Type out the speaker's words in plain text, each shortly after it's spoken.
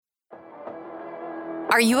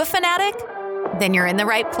Are you a fanatic? Then you're in the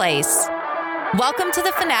right place. Welcome to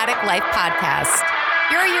the Fanatic Life Podcast.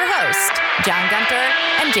 Here are your hosts, John Gunter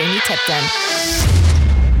and Jamie Tipton.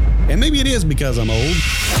 And maybe it is because I'm old.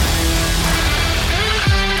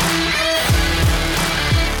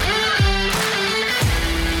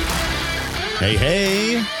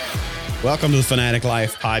 Hey. Welcome to the Fanatic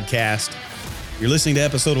Life Podcast. You're listening to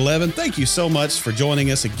episode 11. Thank you so much for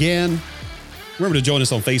joining us again. Remember to join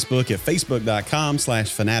us on Facebook at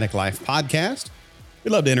facebook.com/Fanatic Life Podcast. We'd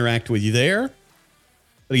love to interact with you there.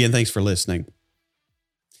 But again, thanks for listening.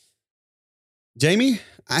 Jamie,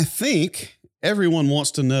 I think everyone wants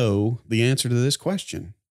to know the answer to this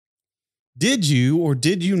question. Did you or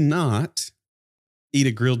did you not eat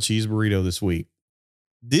a grilled cheese burrito this week?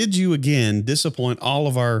 Did you again disappoint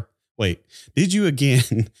did you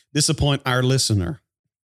again disappoint our listener?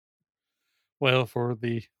 Well, for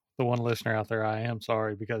the one listener out there, I am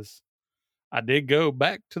sorry, because I did go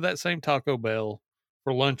back to that same Taco Bell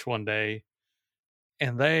for lunch one day,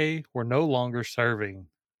 and they were no longer serving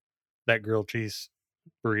that grilled cheese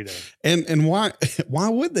burrito. And why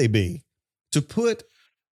would they be? To put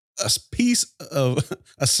a slice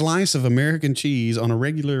of American cheese on a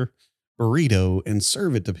regular burrito and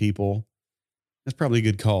serve it to people, that's probably a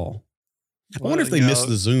good call. I wonder if they missed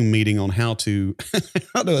the Zoom meeting on how to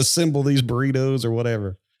assemble these burritos or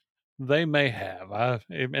whatever. They may have.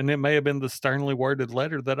 And it may have been the sternly worded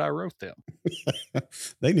letter that I wrote them.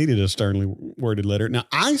 They needed a sternly worded letter. Now,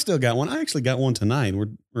 I still got one. I actually got one tonight. We're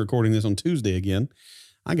recording this on Tuesday again.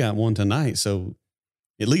 I got one tonight. So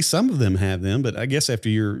at least some of them have them. But I guess after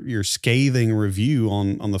your scathing review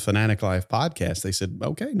on the Fanatic Life Podcast, they said,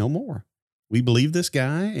 okay, no more. We believe this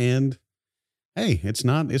guy, and hey, it's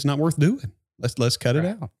not worth doing. Let's cut it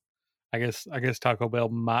out. I guess Taco Bell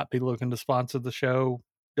might be looking to sponsor the show.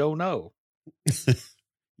 Don't know.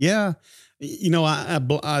 Yeah.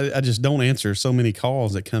 I just don't answer so many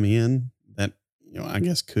calls that come in that, I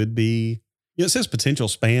guess could be, it says potential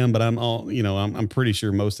spam, but I'm pretty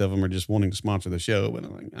sure most of them are just wanting to sponsor the show. But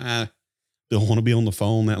I'm like, I don't want to be on the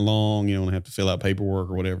phone that long. You don't have to fill out paperwork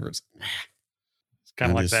or whatever. It's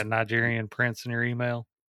kind of like that Nigerian prince in your email.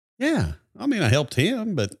 Yeah. I mean, I helped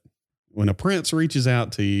him, but when a prince reaches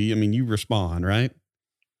out to you, you respond, right?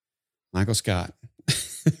 Michael Scott.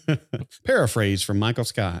 Paraphrase from Michael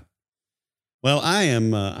Scott. Well, I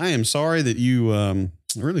am sorry that you,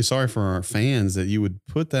 really sorry for our fans that you would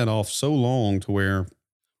put that off so long to where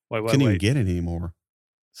couldn't even get it anymore.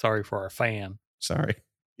 Sorry for our fan. Sorry.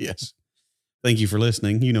 Yes. Thank you for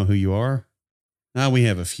listening. You know who you are. We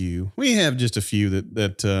have a few. We have just a few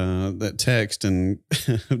that text and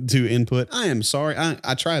do input. I am sorry.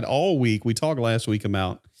 I tried all week. We talked last week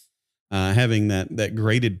about having that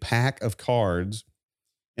graded pack of cards.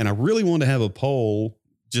 And I really wanted to have a poll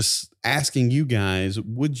just asking you guys,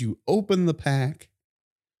 would you open the pack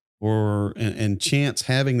and chance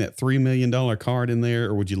having that $3 million card in there,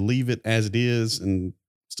 or would you leave it as it is and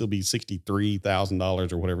still be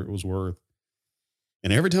 $63,000 or whatever it was worth?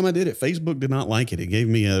 And every time I did it, Facebook did not like it. It gave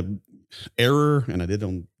me a error, and I did it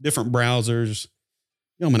on different browsers.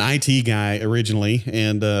 I'm an IT guy originally,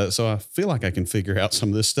 and so I feel like I can figure out some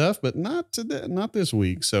of this stuff, but not today, not this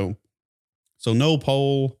week. So no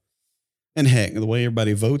poll, and heck, the way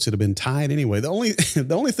everybody votes, it'd have been tied anyway. The only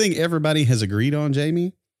thing everybody has agreed on,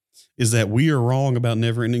 Jamie, is that we are wrong about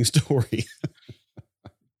Neverending Story.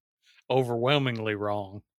 Overwhelmingly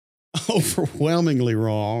wrong. Overwhelmingly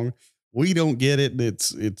wrong. We don't get it.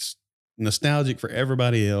 It's nostalgic for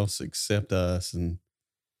everybody else except us, and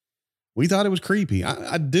we thought it was creepy.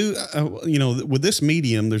 I do, with this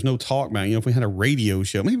medium, there's no talk about. If we had a radio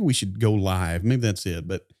show, maybe we should go live. Maybe that's it.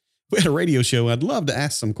 But if we had a radio show, I'd love to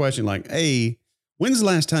ask some question like, A, when's the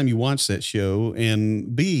last time you watched that show?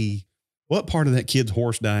 And B, what part of that kid's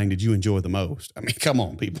horse dying did you enjoy the most? Come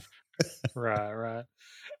on, people. Right.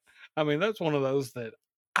 That's one of those that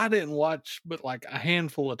I didn't watch, but like a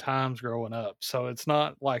handful of times growing up. So it's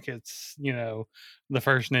not like it's, the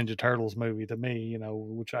first Ninja Turtles movie to me,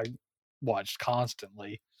 which I watched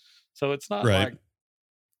constantly. So it's not like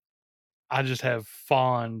I just have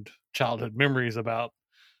fond childhood memories about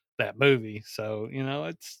that movie. So,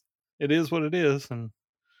 it is what it is, and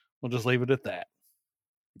we'll just leave it at that.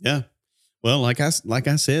 Yeah. Well, like I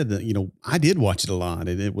said, I did watch it a lot.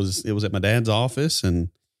 It was at my dad's office, and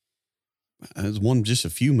it was just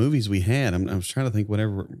a few movies we had. I was trying to think what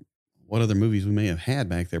other movies we may have had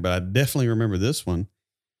back there, but I definitely remember this one.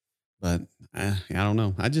 But I don't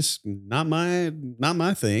know. I just not my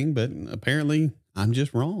thing. But apparently, I'm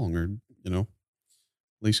just wrong, or at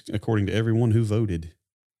least according to everyone who voted.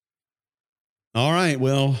 All right.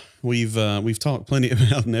 Well, we've talked plenty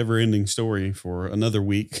about Never Ending Story for another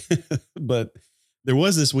week, but there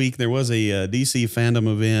was this week there was a DC fandom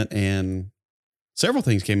event, and several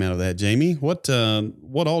things came out of that. Jamie, what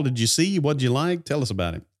all did you see? What did you like? Tell us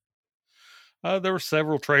about it. There were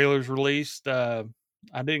several trailers released. I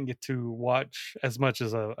didn't get to watch as much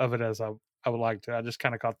of it as I would like to. I just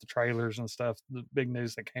kind of caught the trailers and stuff, the big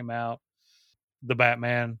news that came out. The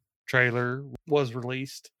Batman trailer was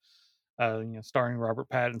released, starring Robert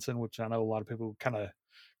Pattinson, which I know a lot of people kind of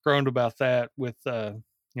groaned about that with,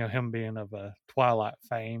 him being of Twilight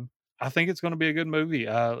fame. I think it's going to be a good movie.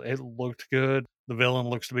 It looked good. The villain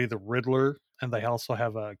looks to be the Riddler, and they also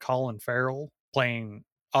have Colin Farrell playing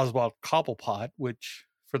Oswald Cobblepot, which,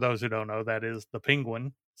 for those who don't know, that is the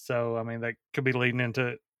Penguin. So, I mean, that could be leading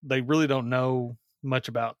into. They really don't know much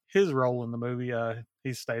about his role in the movie.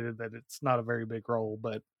 He stated that it's not a very big role,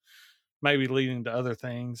 but maybe leading to other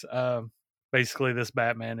things. Basically, this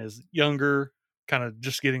Batman is younger, kind of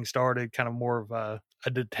just getting started, kind of more of a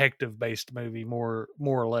detective based movie, more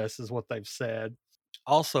or less is what they've said.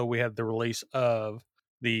 Also, we had the release of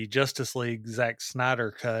the Justice League Zack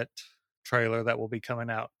Snyder cut trailer that will be coming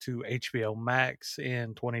out to HBO Max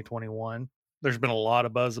in 2021. There's been a lot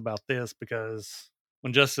of buzz about this because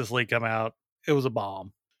when Justice League came out, it was a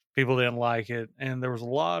bomb. People didn't like it, and there was a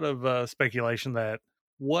lot of speculation that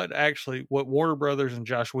what Warner Brothers and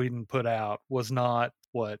Josh Whedon put out was not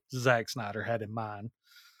what Zack Snyder had in mind.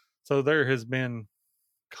 So there has been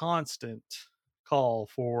constant call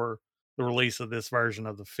for the release of this version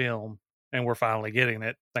of the film, and we're finally getting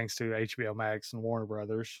it thanks to HBO Max and Warner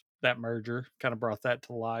Brothers. That merger kind of brought that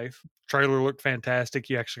to life. Trailer looked fantastic.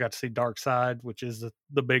 You actually got to see Darkseid, which is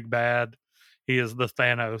the big bad. He is the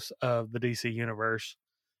Thanos of the DC universe,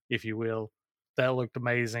 if you will. That looked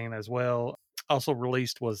amazing as well. Also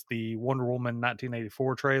released was the Wonder Woman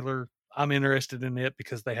 1984 trailer. I'm interested in it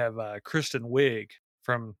because they have Kristen Wiig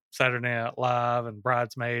from Saturday Night Live and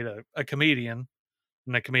Bridesmaid, a comedian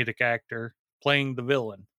and a comedic actor playing the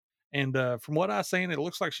villain. And from what I've seen, it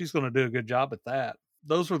looks like she's going to do a good job at that.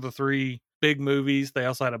 Those were the three big movies. They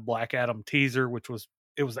also had a Black Adam teaser,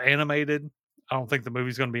 it was animated. I don't think the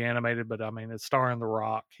movie's going to be animated, but I mean, it's starring The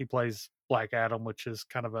Rock. He plays Black Adam, which is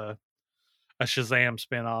kind of a Shazam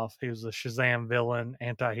spinoff. He was a Shazam villain,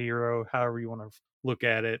 anti-hero, however you want to look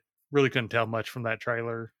at it. Really couldn't tell much from that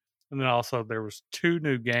trailer. And then also there was two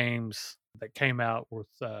new games that came out with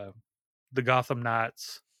the Gotham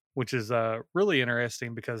Knights, which is really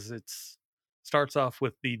interesting because it's starts off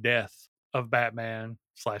with the death of Batman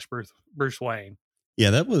slash Bruce Wayne.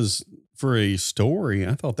 Yeah, that was for a story.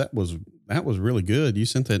 I thought that was really good. You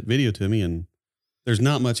sent that video to me, and there's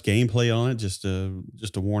not much gameplay on it. Just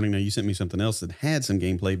a warning. Now you sent me something else that had some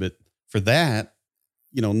gameplay, but for that,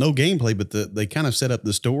 no gameplay. But they kind of set up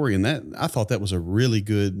the story, and that I thought that was a really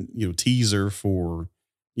good teaser for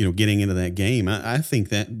getting into that game. I think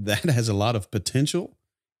that has a lot of potential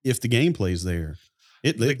if the gameplay's there.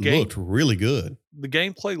 It looked really good. The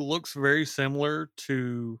gameplay looks very similar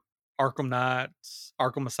to Arkham Knights,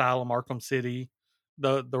 Arkham Asylum, Arkham City,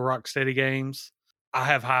 the Rocksteady games. I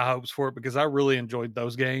have high hopes for it because I really enjoyed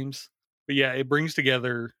those games. But yeah, it brings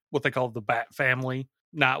together what they call the Bat family: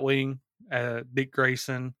 Nightwing, Dick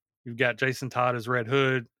Grayson. You've got Jason Todd as Red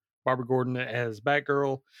Hood, Barbara Gordon as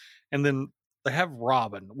Batgirl, and then they have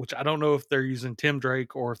Robin, which I don't know if they're using Tim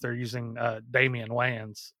Drake or if they're using Damian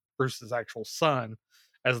Wayans, Bruce's actual son,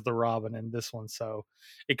 as the Robin in this one. So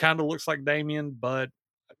it kind of looks like Damian, but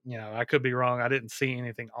I could be wrong. I didn't see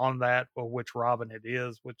anything on that or which Robin it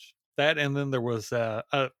is, which that. And then there was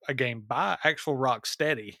a game by actual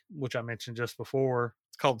Rocksteady, which I mentioned just before.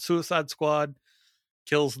 It's called Suicide Squad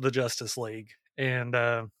Kills the Justice League. And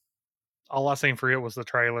all I seen for it was the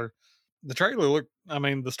trailer. The trailer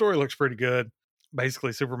the story looks pretty good.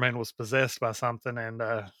 Basically, Superman was possessed by something, and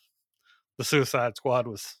the Suicide Squad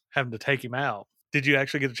was having to take him out. Did you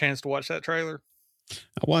actually get a chance to watch that trailer?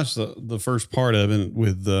 I watched the first part of it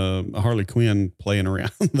with Harley Quinn playing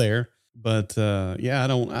around there, but yeah, I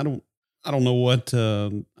don't know what.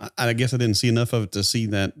 I guess I didn't see enough of it to see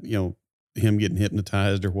that him getting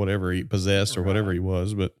hypnotized or whatever he possessed or whatever he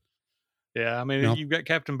was. But yeah, I mean, you've got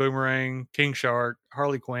Captain Boomerang, King Shark,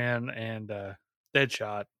 Harley Quinn, and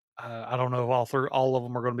Deadshot. I don't know if all of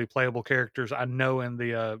them are going to be playable characters. I know in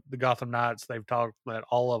the Gotham Knights they've talked that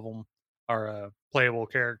all of them are playable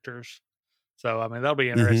characters. So I mean that'll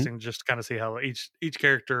be interesting just to kind of see how each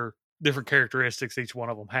character, different characteristics each one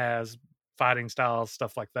of them has, fighting styles,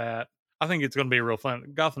 stuff like that. I think it's going to be real fun.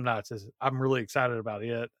 Gotham Knights I'm really excited about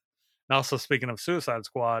it. And also speaking of Suicide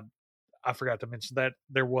Squad, I forgot to mention that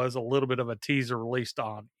there was a little bit of a teaser released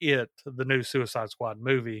on the new Suicide Squad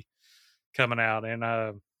movie. coming out,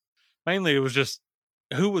 and mainly it was just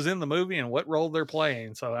who was in the movie and what role they're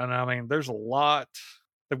playing. So, and I mean, there's a lot.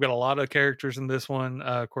 They've got a lot of characters in this one.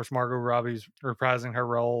 Of course, Margot Robbie's reprising her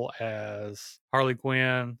role as Harley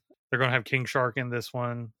Quinn. They're going to have King Shark in this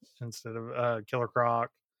one instead of Killer Croc.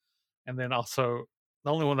 And then also,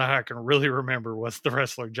 the only one that I can really remember was the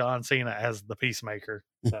wrestler John Cena as the Peacemaker.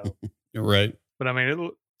 So, Right. but I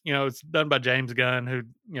mean, it's done by James Gunn, who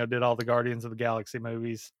did all the Guardians of the Galaxy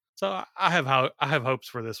movies. So I have hopes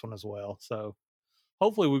for this one as well. So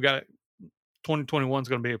hopefully we got 2021 is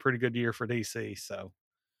going to be a pretty good year for DC. So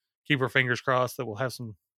keep our fingers crossed that we'll have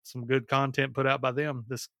some good content put out by them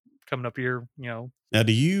this coming up year. Now,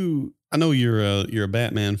 I know you're a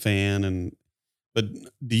Batman fan, but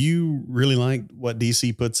do you really like what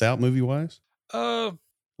DC puts out movie wise?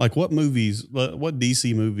 Like what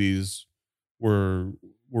DC movies were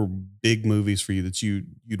big movies for you that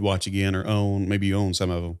you'd watch again or own? Maybe you own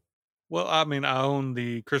some of them. Well, I mean, I own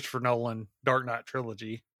the Christopher Nolan Dark Knight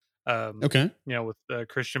trilogy. Okay. With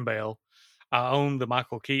Christian Bale. I own the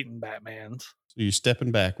Michael Keaton Batmans. So you're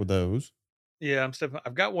stepping back with those. Yeah, I'm stepping.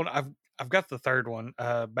 I've got one. I've got the third one,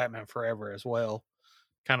 Batman Forever, as well.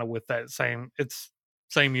 Kind of with that same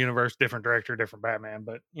universe, different director, different Batman.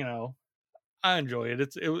 But I enjoy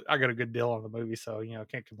it. I got a good deal on the movie, so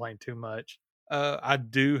can't complain too much. I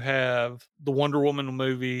do have the Wonder Woman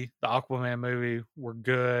movie, the Aquaman movie were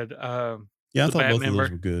good. Yeah, I thought both of those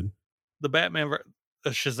were good. The Batman,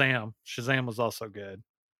 Shazam was also good.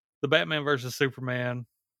 The Batman versus Superman,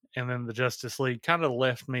 and then the Justice League kind of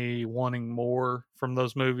left me wanting more from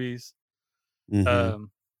those movies. Mm-hmm.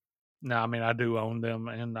 Now, I mean, I do own them,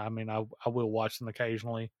 and I mean, I will watch them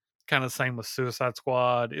occasionally. Kind of same with Suicide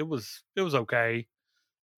Squad. It was okay,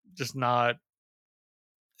 just not.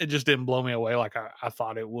 It just didn't blow me away like I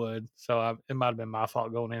thought it would. So it might have been my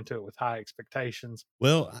fault going into it with high expectations.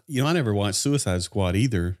 Well, I never watched Suicide Squad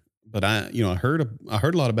either, but I heard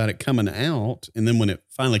a lot about it coming out, and then when it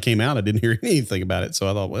finally came out, I didn't hear anything about it. So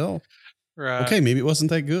I thought, well, right, okay, maybe it wasn't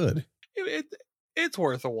that good. It's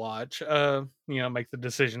worth a watch. Make the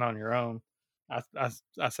decision on your own.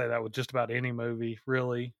 I say that with just about any movie,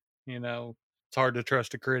 really. It's hard to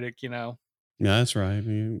trust a critic. Yeah, that's right. I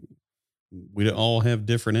mean, we all have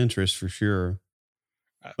different interests for sure.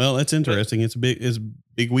 Well, that's interesting. It's a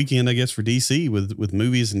big weekend, I guess, for DC with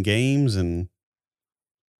movies and games, and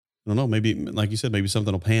I don't know, maybe like you said, maybe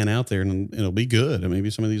something will pan out there and it'll be good, and maybe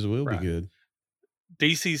some of these will be good.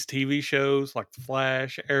 DC's TV shows like The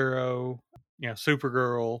Flash, Arrow,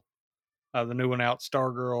 Supergirl, the new one out,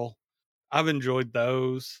 Stargirl. I've enjoyed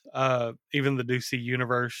those. Even the DC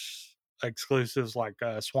Universe exclusives like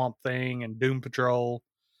Swamp Thing and Doom Patrol.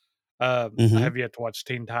 I have yet to watch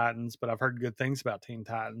Teen Titans, but I've heard good things about Teen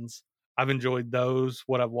Titans. I've enjoyed those,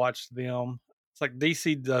 what I've watched them. It's like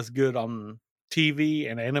DC does good on TV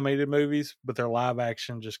and animated movies, but their live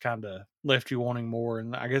action just kind of left you wanting more.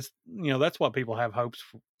 And I guess, that's why people have hopes,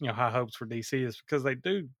 high hopes for DC is because they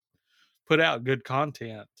do put out good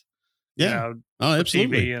content. Yeah.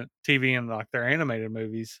 Absolutely. TV and like their animated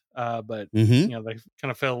movies. But they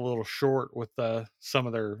kind of fell a little short with some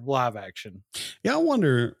of their live action. Yeah. I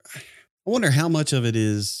wonder how much of it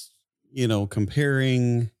is,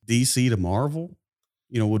 comparing DC to Marvel.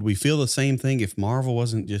 Would we feel the same thing if Marvel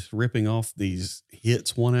wasn't just ripping off these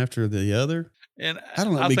hits one after the other? And I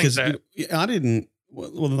don't know, because I didn't,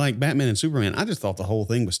 well, like Batman and Superman, I just thought the whole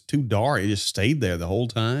thing was too dark. It just stayed there the whole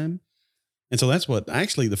time. And so that's what,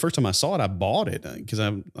 actually, the first time I saw it, I bought it because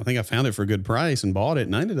I think I found it for a good price and bought it,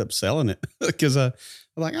 and I ended up selling it because I was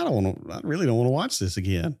like, I really don't want to watch this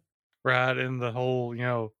again. Right. And the whole,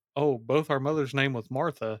 both our mother's name was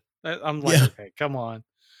Martha. I'm like, okay, come on.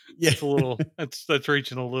 Yeah. It's a little, that's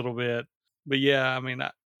reaching a little bit. But yeah, I mean,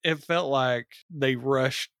 it felt like they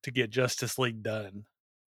rushed to get Justice League done,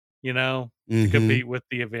 to compete with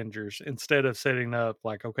the Avengers instead of setting up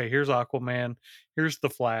like, okay, here's Aquaman, here's the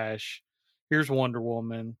Flash, here's Wonder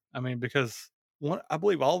Woman. I mean, because I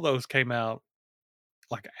believe all those came out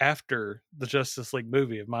like after the Justice League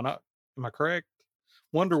movie. Am I correct?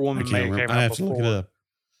 Wonder Woman may have came out before,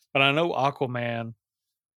 but I know Aquaman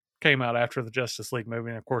came out after the Justice League movie.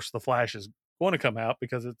 And of course the Flash is going to come out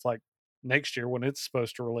because it's like next year when it's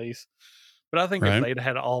supposed to release. But I think if they'd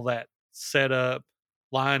had all that set up,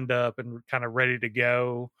 lined up and kind of ready to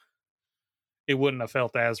go, it wouldn't have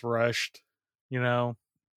felt as rushed,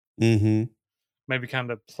 maybe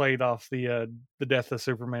kind of played off the death of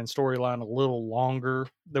Superman storyline a little longer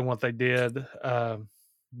than what they did.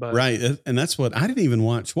 But right. And that's what I didn't even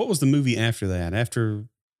watch. What was the movie after that? After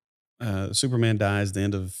Superman dies, the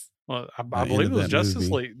end of, well, I believe it was Justice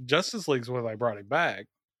League. Justice League's where they brought it back.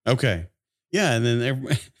 Okay. Yeah. And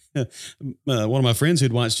then one of my friends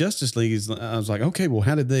who'd watched Justice League, I was like, okay, well,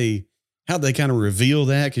 how'd they kind of reveal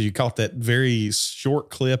that? Because you caught that very short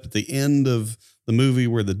clip at the end of the movie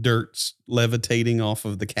where the dirt's levitating off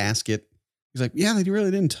of the casket. He's like, yeah, they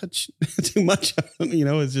really didn't touch too much of them.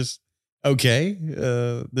 It's just, okay,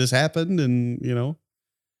 this happened. And,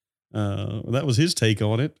 that was his take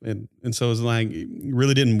on it. And so it's like, it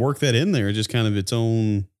really didn't work that in there. Just kind of its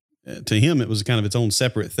own, to him, it was kind of its own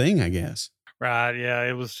separate thing, I guess. Right. Yeah.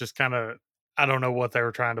 It was just kind of, I don't know what they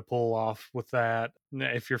were trying to pull off with that.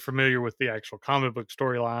 If you're familiar with the actual comic book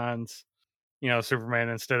storylines, Superman,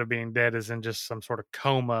 instead of being dead, is in just some sort of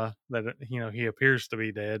coma that, he appears to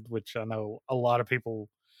be dead, which I know a lot of people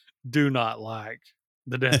do not like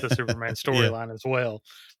the death of Superman storyline as well.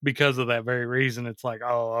 Because of that very reason, it's like,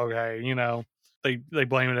 oh, okay, they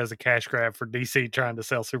blame it as a cash grab for DC trying to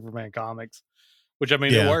sell Superman comics, which, I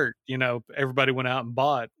mean, it worked. Everybody went out and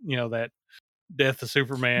bought, that death of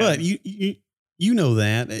Superman. But you know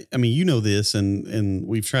that, I mean, this, and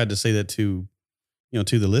we've tried to say that to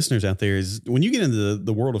the listeners out there, is when you get into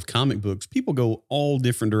the world of comic books, people go all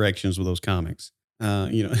different directions with those comics.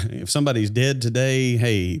 If somebody's dead today,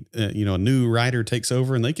 hey, a new writer takes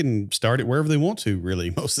over and they can start it wherever they want to, really,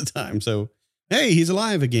 most of the time. So, hey, he's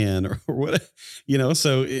alive again, or what,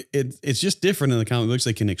 so it's just different in the comic books.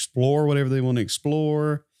 They can explore whatever they want to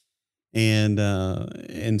explore.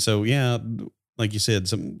 And so, yeah, like you said,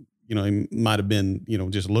 he might have been,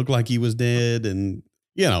 just looked like he was dead, and,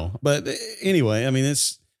 but anyway, I mean,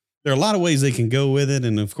 there are a lot of ways they can go with it.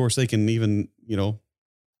 And of course they can even,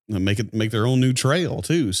 make their own new trail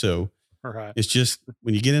too. So It's just,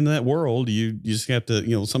 when you get into that world, you just have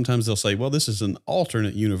to, sometimes they'll say, well, this is an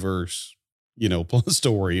alternate universe,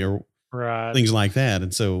 story, or things like that.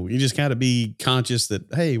 And so you just got to be conscious that,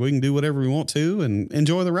 hey, we can do whatever we want to and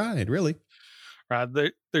enjoy the ride, really. Right.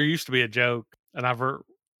 There used to be a joke, and I've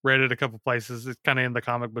read it a couple places. It's kind of in the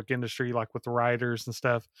comic book industry, like with the writers and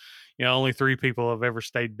stuff. Only 3 people have ever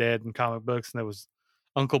stayed dead in comic books, and it was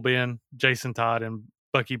Uncle Ben, Jason Todd, and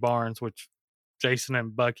Bucky Barnes, which Jason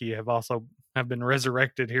and Bucky have been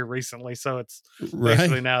resurrected here recently. So it's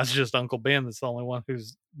basically now it's just Uncle Ben that's the only one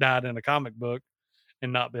who's died in a comic book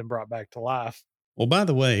and not been brought back to life. Well, by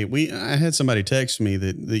the way, I had somebody text me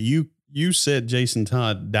that you said Jason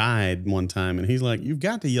Todd died one time, and he's like, you've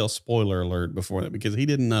got to yell spoiler alert before that, because he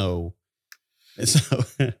didn't know. And so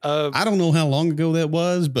I don't know how long ago that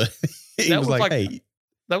was, but he was like, hey,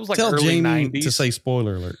 that was like tell early Jamie 90s to say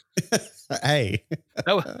spoiler alert. Hey,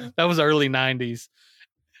 that was early 90s.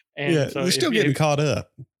 And yeah, so they're still getting caught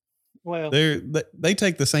up. Well, they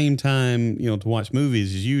take the same time, to watch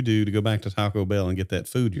movies as you do to go back to Taco Bell and get that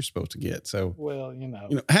food you're supposed to get. So, well,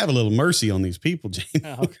 have a little mercy on these people, Jamie.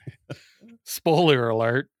 Oh, okay. Spoiler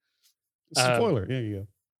alert. Spoiler. There you go.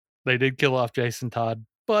 They did kill off Jason Todd,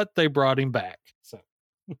 but they brought him back. So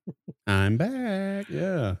I'm back.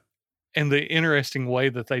 Yeah. And the interesting way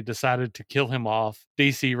that they decided to kill him off,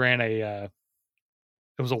 DC ran it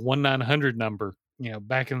was a 1-900 number.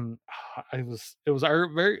 Back in it was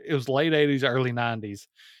late 80s, early 90s.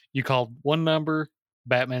 You called one number,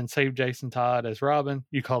 Batman saved Jason Todd as Robin.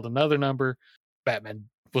 You called another number, Batman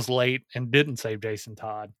was late and didn't save Jason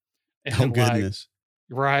Todd. And oh goodness!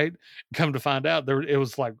 Right? Come to find out, it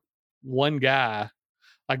was like one guy.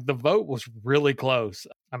 Like, the vote was really close.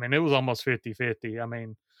 I mean, it was almost 50-50. I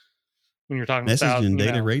mean, when you're talking message about and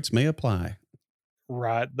data rates may apply.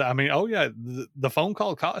 Right. I mean, oh yeah, the phone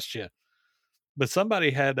call cost you. But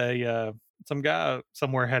somebody had some guy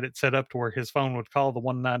somewhere had it set up to where his phone would call the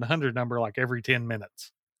 1-900 number like every 10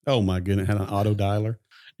 minutes. Oh my goodness. Had an auto dialer.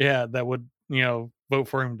 Yeah. That would, vote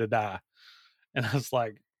for him to die. And I was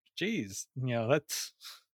like, geez, that's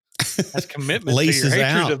commitment Laces to your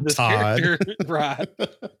hatred out, of this Todd. character. Right.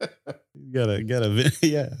 Gotta,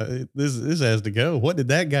 yeah, this has to go. What did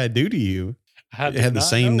that guy do to you? It had the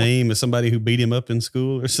same name as somebody who beat him up in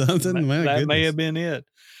school or something. That may have been it.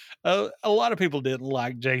 A lot of people didn't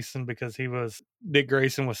like Jason because Dick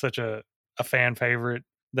Grayson was such a fan favorite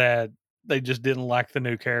that they just didn't like the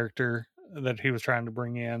new character that he was trying to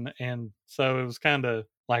bring in. And so it was kind of,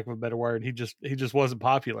 lack of a better word, he just wasn't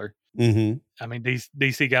popular. Mm-hmm. I mean,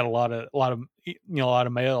 DC got a lot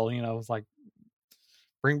of mail, it was like,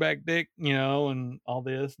 bring back Dick, and all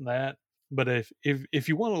this and that. But if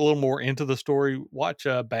you want a little more into the story, watch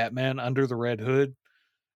Batman Under the Red Hood.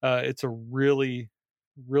 It's a really,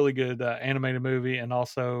 really good animated movie. And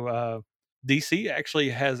also DC actually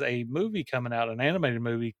has a movie coming out, an animated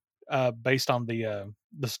movie based on the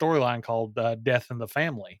storyline called Death in the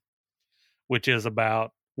Family, which is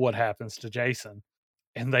about what happens to Jason.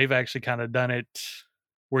 And they've actually kind of done it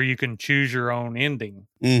where you can choose your own ending,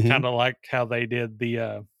 kind of like how they did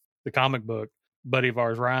the the comic book. Buddy of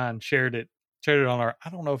ours, Ryan, shared it on our, I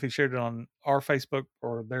don't know if he shared it on our Facebook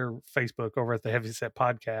or their Facebook over at the Heavy Set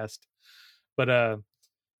Podcast, but I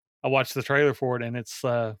watched the trailer for it, and it's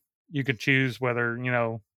you could choose whether,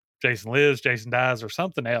 Jason lives, Jason dies, or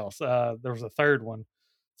something else. There was a third one.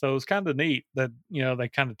 So it was kind of neat that, they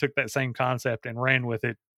kind of took that same concept and ran with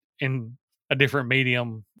it in a different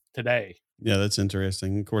medium today. Yeah, that's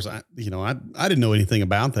interesting. Of course, I didn't know anything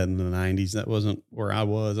about that in the 90s. That wasn't where I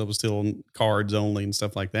was. I was still on cards only and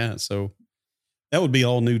stuff like that. So that would be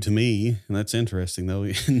all new to me. And that's interesting, though.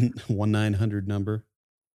 1-900 number.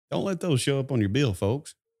 Don't let those show up on your bill,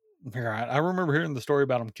 folks. Right. I remember hearing the story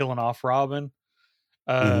about him killing off Robin.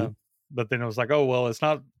 Mhm. But then it was like, oh, well, it's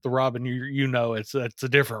not the Robin it's a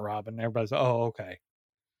different Robin. Everybody's, oh, okay.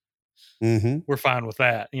 Mm-hmm. We're fine with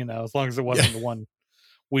that, as long as it wasn't the one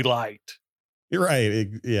we liked. You're right.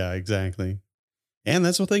 Yeah, exactly. And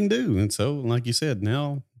that's what they can do. And so, like you said,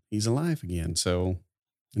 now he's alive again. So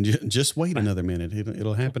just wait another minute.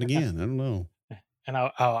 It'll happen again. I don't know. And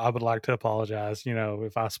I would like to apologize,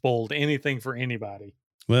 if I spoiled anything for anybody.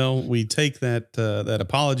 Well, we take that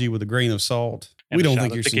apology with a grain of salt. And we a don't shot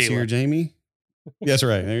think of you're tequila. sincere, Jamie. That's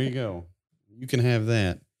right. There you go. You can have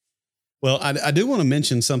that. Well, I do want to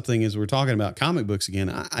mention something as we're talking about comic books again.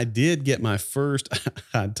 I did get my first,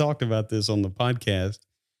 I talked about this on the podcast,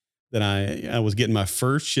 that I was getting my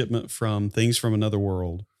first shipment from Things from Another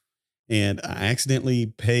World. And I accidentally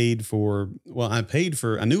paid for,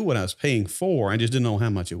 I knew what I was paying for. I just didn't know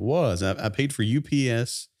how much it was. I paid for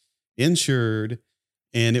UPS, insured,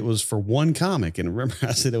 and it was for one comic. And remember,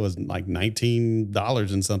 I said it was like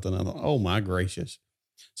 $19 and something. I thought, oh my gracious.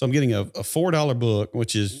 So I'm getting a $4 book,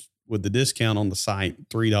 which is with the discount on the site,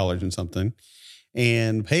 $3 and something,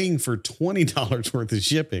 and paying for $20 worth of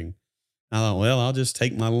shipping. I thought, well, I'll just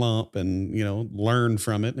take my lump and, learn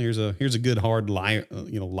from it. And here's a good hard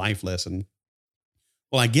life lesson.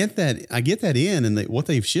 Well, I get that in, and what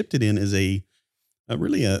they've shipped it in is a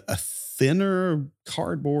thinner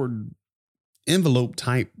cardboard envelope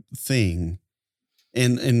type thing.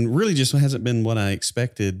 And really just hasn't been what I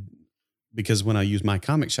expected, because when I use my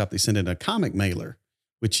comic shop, they send in a comic mailer,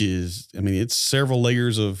 which is, it's several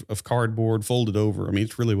layers of cardboard folded over.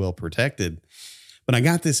 It's really well protected. But I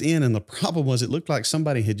got this in, and the problem was it looked like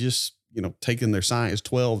somebody had just, taken their size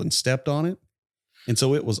 12 and stepped on it. And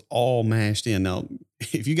so it was all mashed in. Now,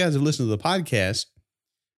 if you guys have listened to the podcast,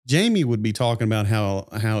 Jamie would be talking about how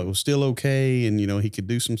it was still okay. And, he could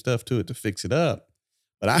do some stuff to it to fix it up.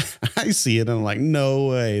 But I see it and I'm like, no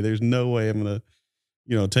way. There's no way I'm going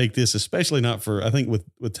to, take this, especially not for, I think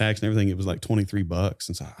with tax and everything, it was like $23.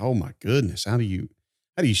 And so, oh my goodness, how do you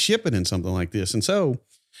ship it in something like this? And so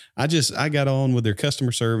I got on with their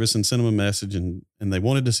customer service and sent them a message, and they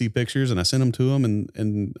wanted to see pictures, and I sent them to them.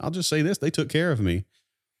 And I'll just say this, they took care of me.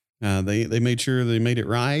 They made sure they made it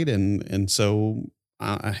right. And so,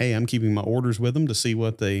 hey, I'm keeping my orders with them to see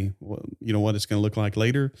what it's going to look like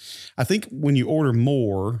later. I think when you order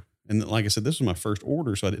more, and like I said, this was my first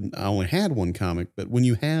order, so I only had one comic, but when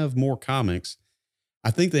you have more comics,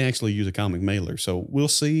 I think they actually use a comic mailer. So we'll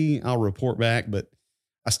see. I'll report back, but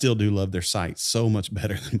I still do love their site so much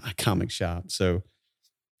better than my comic shop. So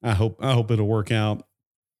I hope it'll work out.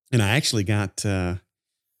 And I actually got, I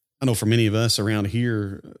know for many of us around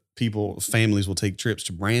here, families will take trips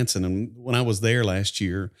to Branson. And when I was there last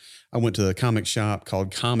year, I went to a comic shop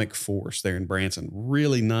called Comic Force there in Branson.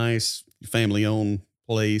 Really nice family owned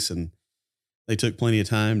place. And they took plenty of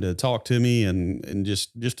time to talk to me, and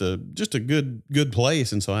just a good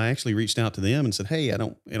place. And so I actually reached out to them and said, hey, I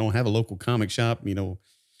don't have a local comic shop,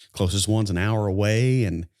 closest one's an hour away.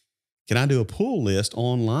 And can I do a pull list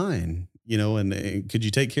online, and could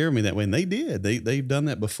you take care of me that way? And they did. They've done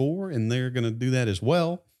that before, and they're going to do that as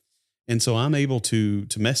well. And so I'm able to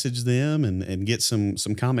message them and get some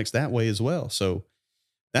comics that way as well. So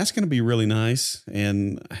that's going to be really nice.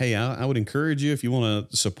 And hey, I would encourage you, if you want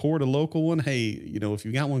to support a local one, hey, if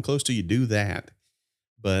you got one close to you, do that.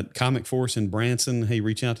 But Comic Force in Branson, hey,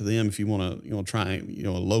 reach out to them if you want to, try, a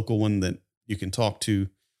local one that you can talk to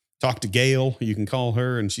Gail. You can call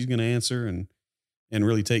her and she's going to answer and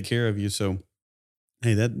really take care of you. So,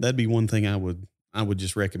 hey, that'd be one thing I would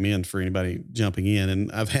just recommend for anybody jumping in. And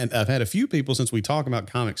I've had a few people, since we talk about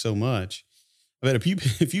comics so much, I've had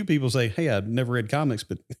a few people say, hey, I've never read comics,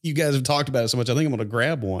 but you guys have talked about it so much, I think I'm going to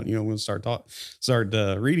grab one. I'm going to start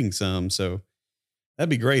reading some. So that'd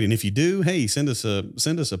be great. And if you do, hey, send us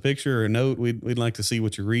a picture or a note. We'd like to see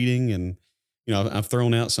what you're reading. And, I've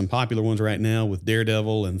thrown out some popular ones right now with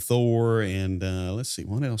Daredevil and Thor. And let's see,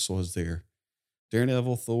 what else was there?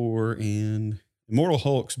 Daredevil, Thor, and Immortal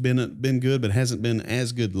Hulk's been good, but hasn't been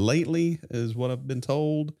as good lately, is what I've been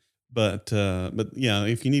told. But yeah,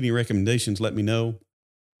 if you need any recommendations, let me know,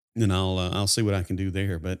 and I'll see what I can do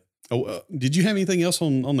there. But did you have anything else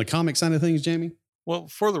on the comic side of things, Jamie? Well,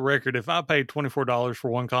 for the record, if I paid $24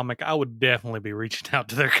 for one comic, I would definitely be reaching out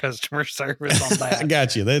to their customer service on I that.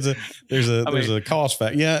 got you. There's mean, a cost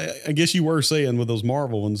factor. Yeah, I guess you were saying with those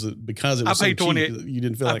Marvel ones that because it was so cheap, you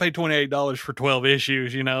didn't feel I like paid $28 for 12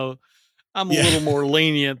 issues. You know, I'm a little more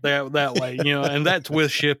lenient that way. You know, and that's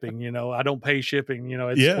with shipping. You know, I don't pay shipping. You know,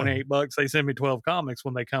 it's $28. They send me 12 comics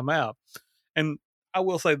when they come out, and I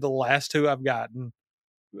will say the last two I've gotten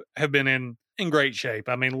have been in great shape.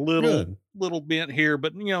 I mean, little bit here,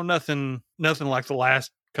 but you know, nothing like the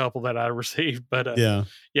last couple that I received. But yeah,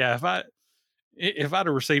 if I'd have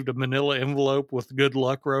received a manila envelope with good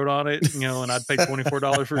luck wrote on it, you know, and I'd paid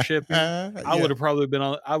 $24 for shipping, I would have probably been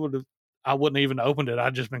on, I wouldn't even opened it.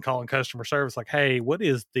 I'd just been calling customer service like, hey, what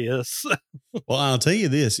is this? Well, I'll tell you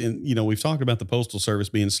this, and you know, we've talked about the postal service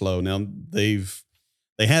being slow. Now they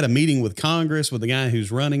had a meeting with Congress with the guy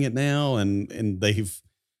who's running it now, and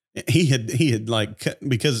he had like cut,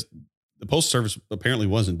 because the postal service apparently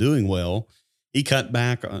wasn't doing well. He cut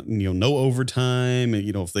back on, you know, no overtime. And,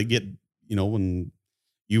 you know, if they get, you know, when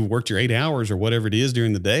you worked your 8 hours or whatever it is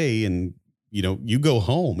during the day and, you know, you go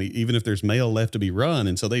home, even if there's mail left to be run.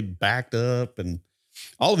 And so they backed up and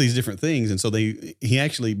all of these different things. And so he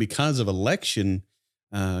actually, because of election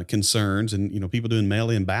concerns and, you know, people doing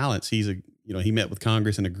mail-in ballots, he met with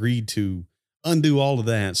Congress and agreed to undo all of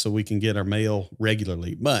that so we can get our mail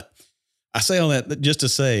regularly. But I say all that just to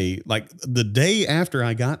say, like, the day after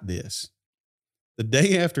I got my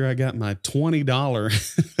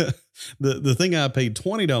 $20, the thing I paid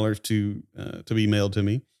 $20 to be mailed to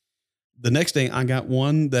me, the next day I got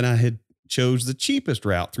one that I had chose the cheapest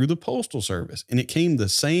route through the postal service, and it came the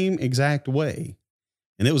same exact way.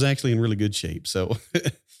 And it was actually in really good shape. So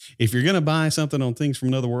if you're going to buy something on things from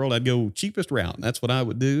another world, I'd go cheapest route. And that's what I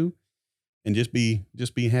would do. And just be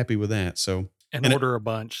happy with that. So and order a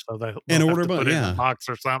bunch, so they order a bunch, put it in a box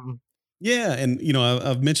or something. Yeah, and you know,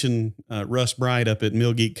 I've mentioned Russ Bright up at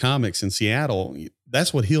Mill Geek Comics in Seattle.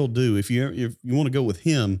 That's what he'll do if you want to go with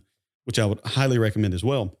him, which I would highly recommend as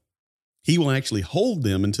well. He will actually hold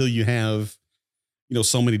them until you have, you know,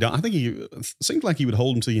 so many. I think it seems like he would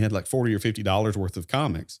hold them until you had like $40 or $50 worth of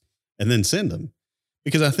comics, and then send them.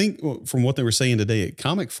 Because I think from what they were saying today at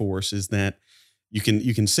Comic Force is that you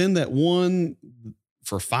can send that one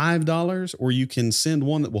for $5, or you can send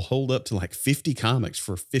one that will hold up to like 50 comics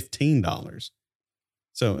for $15.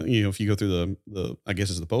 So, you know, if you go through the I guess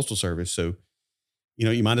it's the postal service. So, you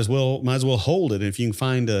know, you might as well hold it. And if you can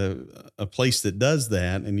find a place that does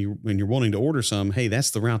that and when you're wanting to order some, hey,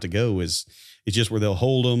 that's the route to go it's just where they'll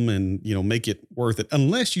hold them and, you know, make it worth it.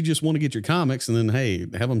 Unless you just want to get your comics and then, hey,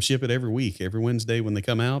 have them ship it every week, every Wednesday when they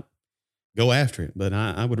come out. Go after it. But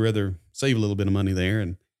I would rather save a little bit of money there.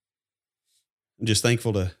 And I'm just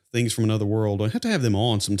thankful to Things from Another World. I have to have them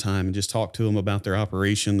on sometime and just talk to them about their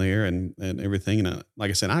operation there and everything. And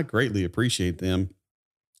like I said, I greatly appreciate them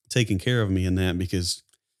taking care of me in that, because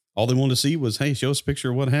all they wanted to see was, hey, show us a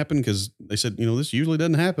picture of what happened. Because they said, you know, this usually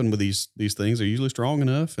doesn't happen with these things. They're usually strong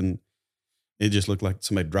enough. And it just looked like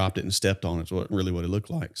somebody dropped it and stepped on it. It's what it looked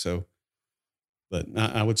like. So, but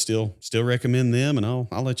I would still recommend them, and I'll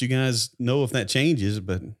let you guys know if that changes.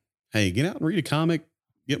 But hey, get out and read a comic,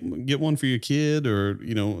 get one for your kid, or,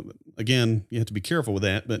 you know, again, you have to be careful with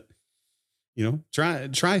that, but, you know,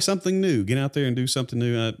 try something new. Get out there and do something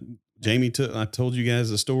new. I told you guys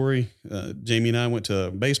the story. Jamie and I went to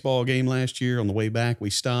a baseball game last year. On the way back, we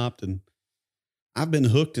stopped, and I've been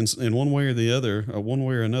hooked in one way or the other, one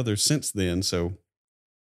way or another since then. So,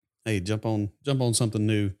 hey, jump on something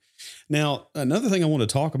new. Now, another thing I want to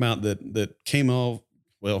talk about that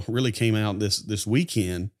really came out this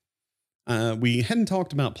weekend. We hadn't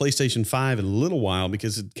talked about PlayStation 5 in a little while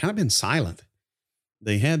because it kind of been silent.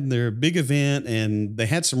 They had their big event and they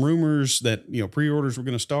had some rumors that, you know, pre-orders were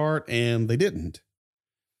going to start, and they didn't.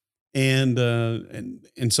 And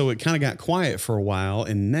so it kind of got quiet for a while.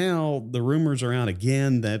 And now the rumors are out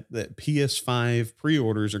again that PS5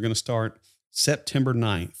 pre-orders are going to start September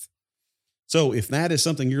 9th. So if that is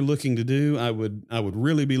something you're looking to do, I would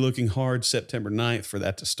really be looking hard September 9th for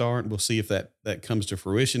that to start. We'll see if that comes to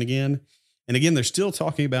fruition again. And again, they're still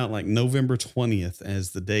talking about like November 20th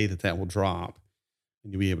as the day that will drop,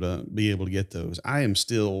 and you'll be able to get those. I'm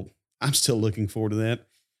still looking forward to that.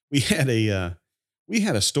 We had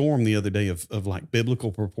a storm the other day of like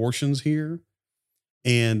biblical proportions here,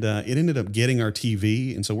 and it ended up getting our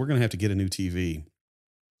TV. And so we're going to have to get a new TV.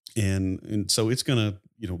 And so it's going to,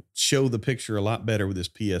 you know, show the picture a lot better with this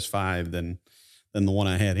PS5 than the one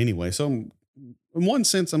I had anyway. So in one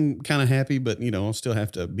sense, I'm kind of happy, but I'll still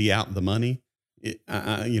have to be out the money.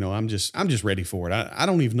 I'm just ready for it. I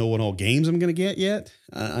don't even know what all games I'm going to get yet.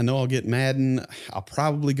 I know I'll get Madden. I'll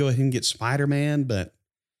probably go ahead and get Spider-Man, but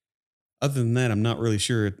other than that, I'm not really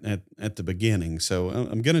sure at the beginning. So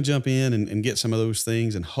I'm going to jump in and get some of those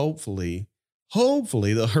things, and hopefully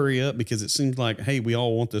they'll hurry up, because it seems like, hey, we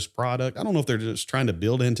all want this product. I don't know if they're just trying to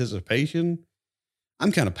build anticipation.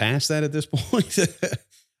 I'm kind of past that at this point.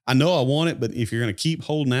 I know I want it, but if you're going to keep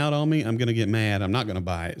holding out on me, I'm going to get mad. I'm not going to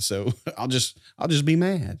buy it. So I'll just be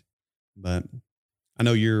mad. But I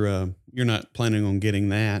know you're not planning on getting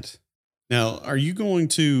that. Now, are you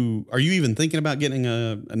even thinking about getting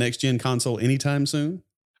a next gen console anytime soon?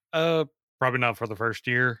 Probably not for the first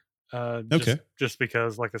year. Okay. Just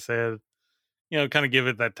because, like I said, kind of give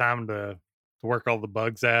it that time to work all the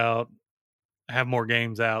bugs out, have more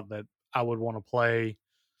games out that I would want to play,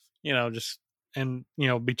 and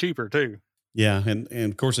be cheaper too. Yeah, and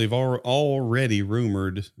of course they've already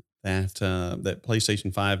rumored that that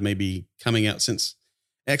PlayStation 5 may be coming out, since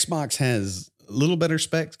Xbox has a little better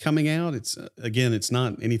specs coming out. It's it's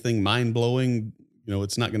not anything mind blowing.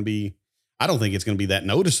 It's not going to be. I don't think it's going to be that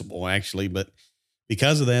noticeable, actually, but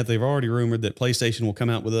because of that, they've already rumored that PlayStation will come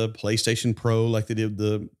out with a PlayStation Pro like they did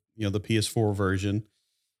the PS4 version.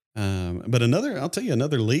 But I'll tell you,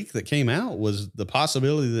 another leak that came out was the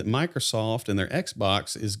possibility that Microsoft and their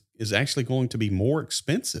Xbox is actually going to be more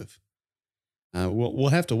expensive. We'll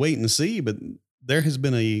have to wait and see, but there has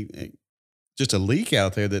been just a leak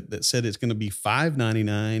out there that said it's going to be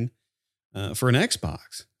 $599 for an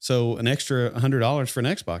Xbox. So an extra $100 for an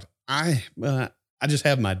Xbox. I just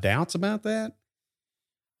have my doubts about that.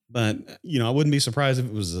 But, I wouldn't be surprised if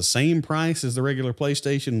it was the same price as the regular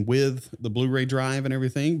PlayStation with the Blu-ray drive and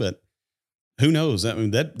everything. But who knows? I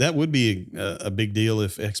mean, that would be a big deal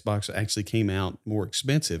if Xbox actually came out more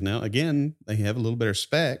expensive. Now, again, they have a little better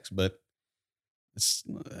specs, but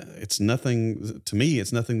it's nothing to me.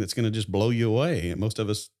 It's nothing that's going to just blow you away. Most of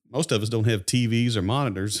us don't have TVs or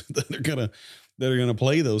monitors that are going to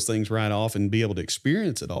play those things right off and be able to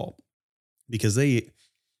experience it all, because they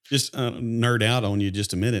just nerd out on you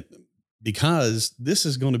just a minute, because this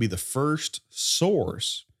is going to be the first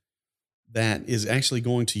source that is actually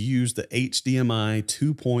going to use the HDMI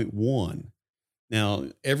 2.1. Now,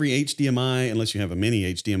 every HDMI, unless you have a mini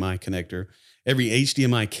HDMI connector, every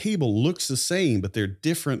HDMI cable looks the same, but they're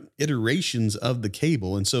different iterations of the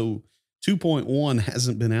cable. And so 2.1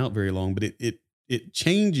 hasn't been out very long, but it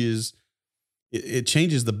changes. It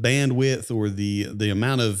changes the bandwidth, or the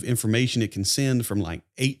amount of information it can send, from like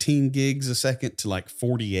 18 gigs a second to like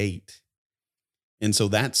 48. And so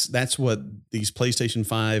that's what these PlayStation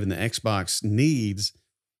 5 and the Xbox needs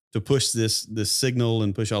to push this signal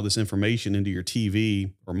and push all this information into your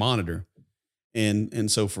TV or monitor. And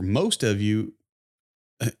so for most of you,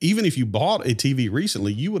 even if you bought a TV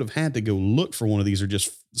recently, you would have had to go look for one of these or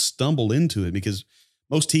just stumble into it, because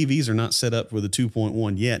most TVs are not set up with a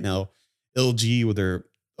 2.1 yet. Now, LG with their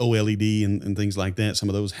OLED and things like that, some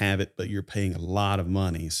of those have it, but you're paying a lot of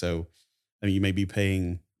money. So, I mean, you may be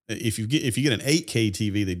paying, if you get an 8K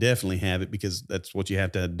TV, they definitely have it, because that's what you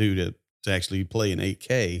have to do to actually play in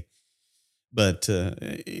 8K. But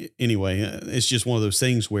anyway, it's just one of those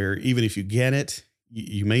things where even if you get it,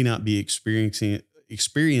 you may not be experiencing it.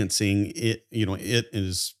 It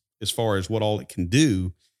is, as far as what all it can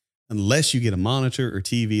do, unless you get a monitor or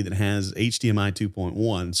TV that has HDMI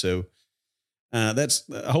 2.1. So that's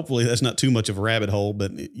hopefully that's not too much of a rabbit hole.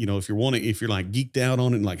 But if you're like geeked out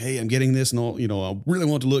on it and like, hey, I'm getting this and all, I really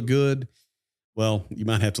want it to look good. Well, you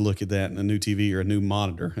might have to look at that in a new TV or a new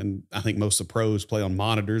monitor. And I think most of the pros play on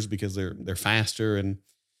monitors because they're faster, and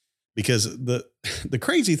because the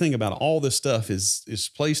crazy thing about all this stuff is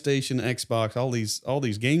PlayStation, Xbox, all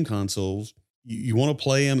these game consoles. You want to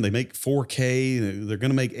play them. They make 4K. They're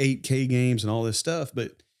going to make 8K games and all this stuff.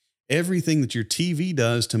 But everything that your TV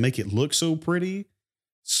does to make it look so pretty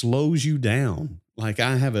slows you down. Like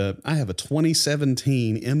I have a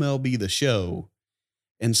 2017 MLB The Show.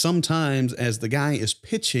 And sometimes as the guy is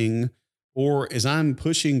pitching or as I'm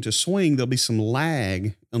pushing to swing, there'll be some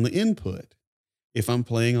lag on the input if I'm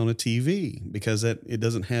playing on a TV, because it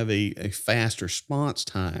doesn't have a fast response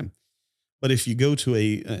time. But if you go to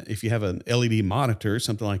if you have an LED monitor,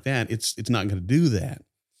 something like that, it's not going to do that.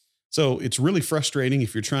 So it's really frustrating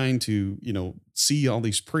if you're trying to, see all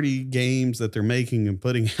these pretty games that they're making and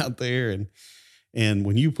putting out there. And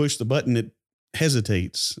when you push the button, it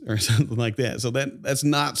hesitates or something like that. So that's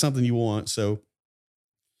not something you want. So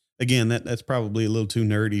again, that's probably a little too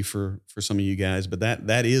nerdy for some of you guys, but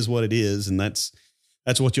that is what it is. And that's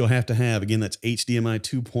what you'll have to have. Again, that's HDMI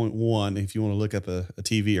 2.1 if you want to look up a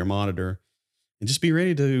TV or monitor. and just be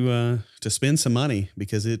ready to spend some money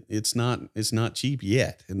because it's not cheap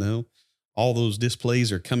yet. All those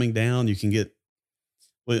displays are coming down. You can get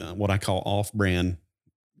what I call off-brand,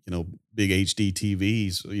 big HD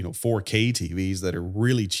TVs, 4K TVs that are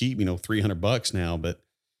really cheap, $300 now. But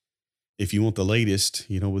if you want the latest,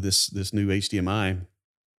 with this new HDMI,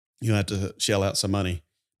 you have to shell out some money.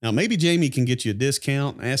 Now, maybe Jamie can get you a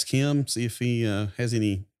discount. Ask him, see if he has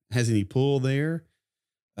any pull there.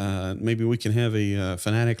 Maybe we can have a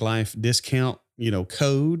Fanatic Life discount,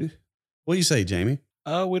 code. What do you say, Jamie?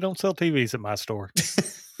 We don't sell TVs at my store.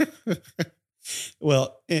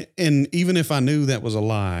 Well, and even if I knew that was a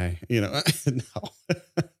lie, no.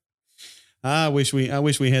 I wish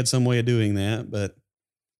we had some way of doing that, but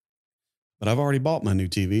I've already bought my new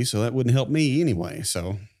TV, so that wouldn't help me anyway.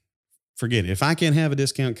 So forget it. If I can't have a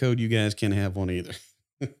discount code, you guys can't have one either.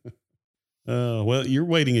 Well, you're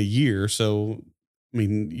waiting a year, so I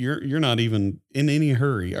mean, you're not even in any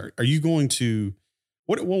hurry. Are you going to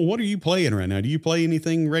what are you playing right now? Do you play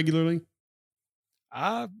anything regularly?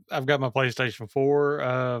 I've got my PlayStation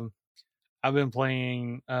 4. I've been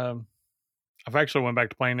playing. I've actually went back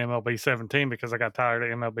to playing MLB 17 because I got tired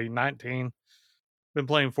of MLB 19. Been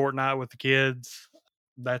playing Fortnite with the kids.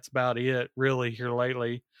 That's about it, really, here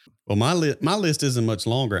lately. Well, my list isn't much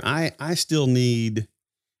longer. I still need.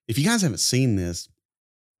 If you guys haven't seen this,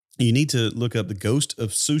 you need to look up The Ghost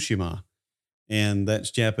of Tsushima, and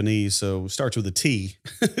that's Japanese, so it starts with a T.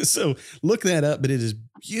 So look that up. But it is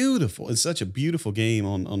beautiful. It's such a beautiful game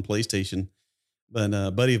on PlayStation. But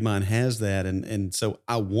a buddy of mine has that, and so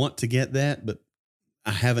I want to get that, but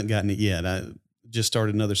I haven't gotten it yet. I just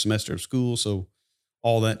started another semester of school, so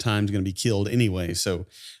all that time is going to be killed anyway. So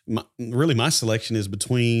my selection is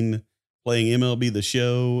between playing MLB The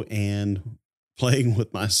Show and playing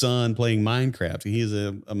with my son, playing Minecraft. He is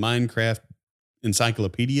a Minecraft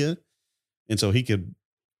encyclopedia, and so he could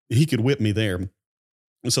whip me there.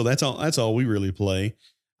 And so that's all we really play.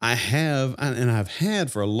 I've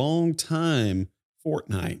had for a long time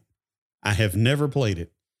Fortnite. I have never played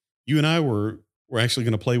it. You and I were actually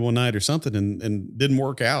going to play one night or something and didn't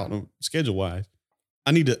work out schedule wise.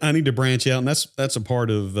 I need to branch out, and that's a part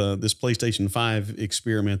of this PlayStation 5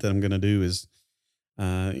 experiment that I'm going to do is,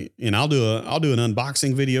 and I'll do an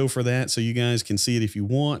unboxing video for that so you guys can see it if you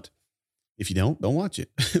want. If you don't watch it.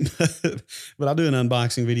 But I'll do an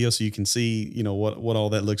unboxing video so you can see, what all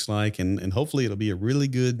that looks like, and hopefully it'll be a really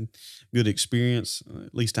good experience.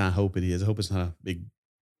 At least I hope it is. I hope it's not a big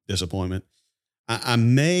disappointment.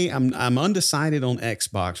 I'm undecided on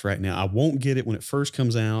Xbox right now. I won't get it when it first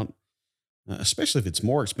comes out. Especially if it's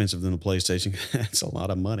more expensive than the PlayStation. That's a lot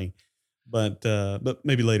of money, but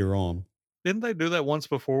maybe later on. Didn't they do that once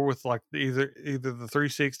before with like either the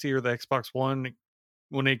 360 or the Xbox One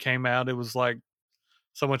when it came out? It was like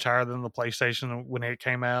so much higher than the PlayStation when it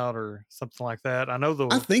came out, or something like that.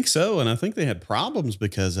 I think so, and I think they had problems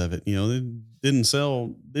because of it. They didn't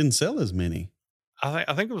sell as many.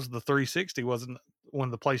 I think it was the 360 wasn't when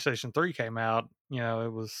the PlayStation 3 came out.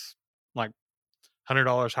 It was like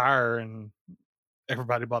 $100 higher, and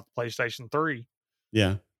everybody bought the PlayStation 3.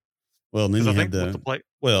 Yeah. Well, and then you had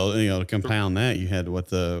to compound that, you had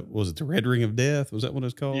was it the Red Ring of Death? Was that what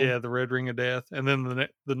it's called? Yeah, the Red Ring of Death. And then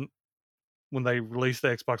when they released the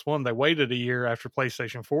Xbox One, they waited a year after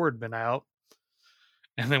PlayStation 4 had been out.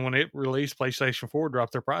 And then when it released, PlayStation 4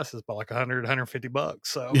 dropped their prices by like $150.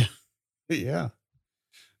 So yeah.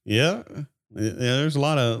 There's a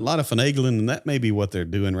lot of finagling, and that may be what they're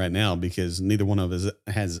doing right now because neither one of us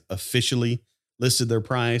has officially listed their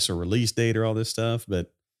price or release date or all this stuff.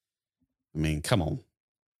 But I mean, come on,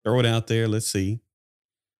 throw it out there. Let's see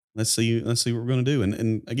what we're going to do.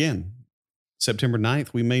 And again, September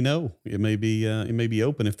 9th, we may know. It may be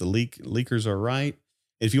open if the leakers are right.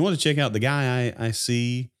 If you want to check out the guy I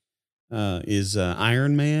see is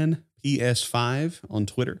Iron Man PS5 on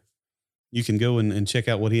Twitter. You can go and check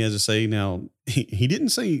out what he has to say. Now, he didn't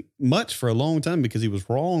say much for a long time because he was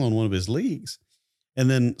wrong on one of his leagues. And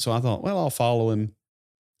then, so I thought, well, I'll follow him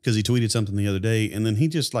because he tweeted something the other day. And then he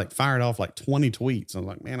just fired off 20 tweets. I was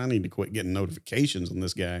like, man, I need to quit getting notifications on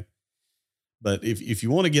this guy. But if you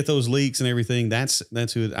want to get those leaks and everything, that's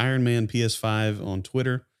who it, Iron Man PS5 on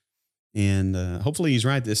Twitter. And hopefully he's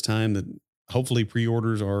right this time, that hopefully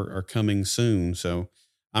pre-orders are coming soon. So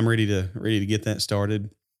I'm ready to get that started.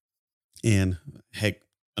 And heck,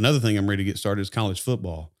 another thing I'm ready to get started is college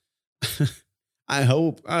football. I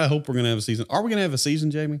hope we're going to have a season. Are we going to have a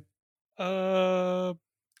season, Jamie?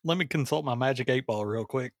 Let me consult my Magic 8 Ball real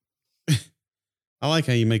quick. I like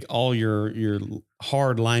how you make all your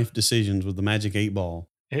hard life decisions with the Magic 8 Ball.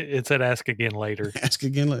 It said ask again later. Ask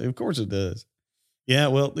again later. Of course it does. Yeah,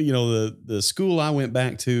 well, the school I went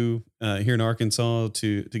back to here in Arkansas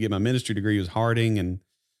to get my ministry degree was Harding,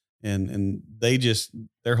 and they just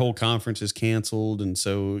their whole conference is canceled, and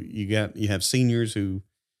so you have seniors who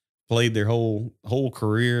played their whole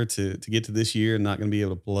career to get to this year and not going to be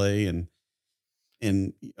able to play,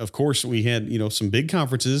 and of course we had some big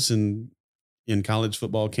conferences in college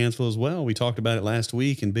football cancel as well. We talked about it last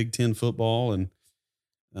week in Big Ten football, and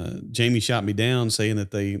Jamie shot me down saying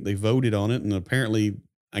that they voted on it, and apparently,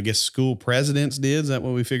 I guess school presidents did. Is that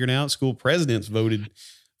what we figured out? School presidents voted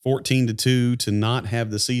 14-2 to not have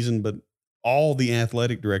the season, but all the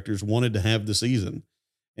athletic directors wanted to have the season,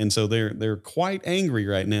 and so they're quite angry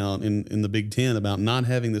right now in the Big Ten about not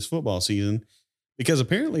having this football season, because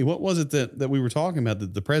apparently, what was it that we were talking about,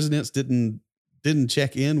 that the presidents didn't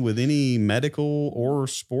check in with any medical or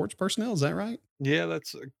sports personnel? Is that right? Yeah,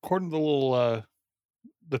 that's according to the little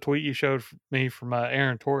the tweet you showed me from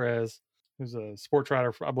Aaron Torres, who's a sports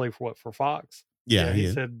writer, I believe, for Fox. Yeah, he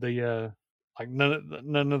said the like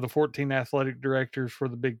none of the 14 athletic directors for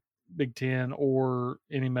the Big Ten or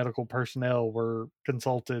any medical personnel were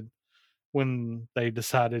consulted when they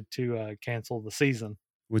decided to cancel the season.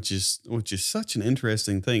 Which is such an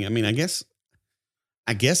interesting thing. I mean, I guess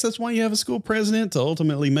that's why you have a school president, to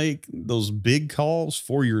ultimately make those big calls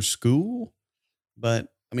for your school.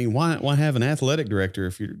 But I mean, why have an athletic director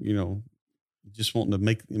if you're, just wanting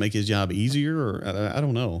to make his job easier? Or I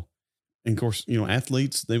don't know. And of course,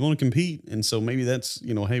 athletes, they want to compete. And so maybe that's,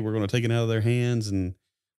 hey, we're going to take it out of their hands, and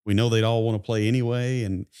we know they'd all want to play anyway.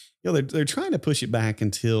 And, they're trying to push it back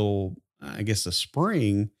until, I guess, the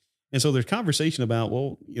spring. And so there's conversation about,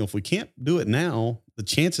 well, if we can't do it now, the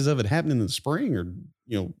chances of it happening in the spring are,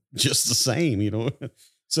 just the same,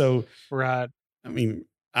 So, right. I mean,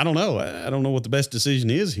 I don't know. I don't know what the best decision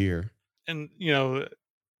is here. And,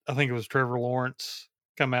 I think it was Trevor Lawrence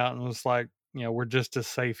come out and was like, we're just as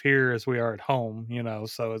safe here as we are at home,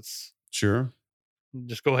 so it's sure.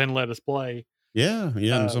 Just go ahead and let us play. Yeah.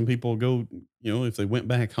 And some people go, if they went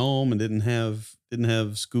back home and didn't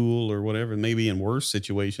have school or whatever, maybe in worse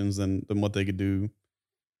situations than what they could do.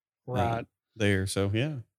 Right. There. So,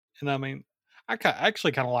 yeah. And I mean, I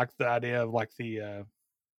actually kind of like the idea of like the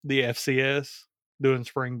FCS doing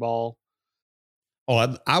spring ball.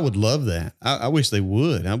 Oh, I would love that. I wish they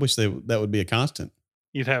would. I wish that would be a constant.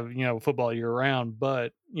 You'd have, football year round,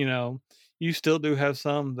 but, you still do have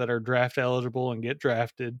some that are draft eligible and get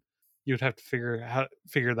drafted. You'd have to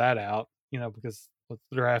figure that out, because the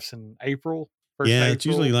draft's in April. It's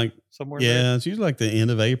usually like somewhere. Yeah, it's usually like the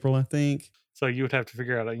end of April, I think. So you would have to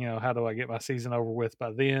figure out, how do I get my season over with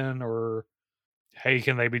by then? Or, hey,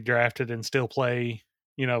 can they be drafted and still play,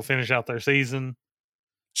 finish out their season?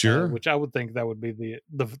 Sure. Which I would think that would be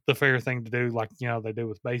the fair thing to do, like, they do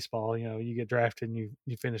with baseball. You get drafted and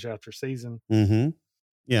you finish out your season. Mm-hmm.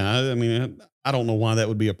 Yeah, I mean, I don't know why that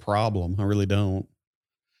would be a problem. I really don't.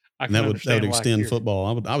 That would extend football.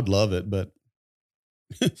 I would love it, but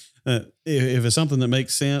if it's something that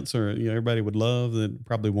makes sense or everybody would love, then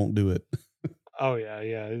probably won't do it. Oh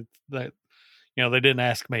yeah. That they didn't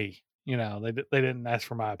ask me. They didn't ask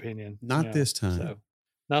for my opinion. Not this time. So,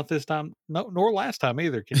 not this time. No, nor last time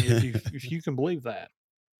either. Can you, if you can believe that?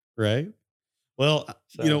 Right. Well,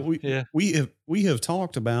 So, we have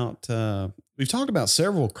talked about we've talked about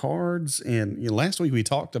several cards, and last week we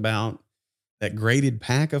talked about that graded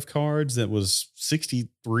pack of cards that was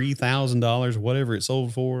 $63,000, whatever it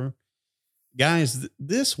sold for. Guys,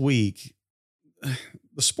 this week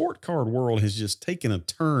the sport card world has just taken a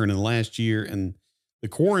turn in the last year, and the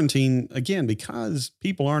quarantine, again, because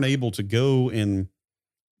people aren't able to go and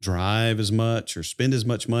drive as much or spend as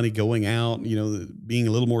much money going out, being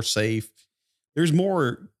a little more safe. There's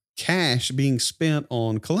more cash being spent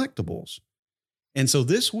on collectibles. And so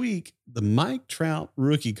this week, the Mike Trout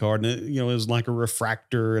rookie card, and it was like a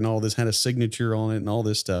refractor and all this, had a signature on it and all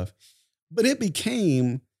this stuff. But it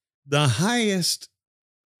became the highest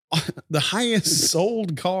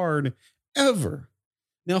sold card ever.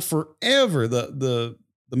 Now, forever, the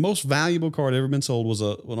most valuable card ever been sold was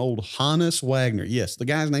an old Hannes Wagner. Yes, the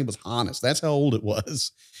guy's name was Hannes. That's how old it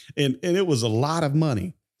was. And it was a lot of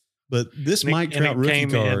money. But this Mike Trout rookie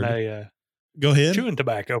card. Go ahead. Chewing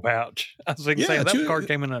tobacco pouch. I was going to say that card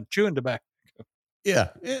came in a chewing tobacco. Yeah.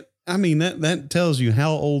 That tells you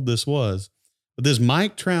how old this was. But this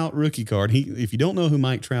Mike Trout rookie card, if you don't know who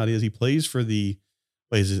Mike Trout is, he plays for is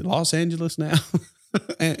it Los Angeles now?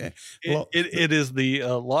 It is the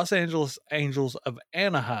Los Angeles Angels of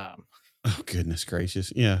Anaheim. Oh, goodness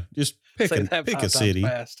gracious. Yeah. Just pick a city.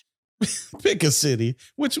 Pick a city.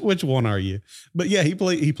 Which one are you? But yeah,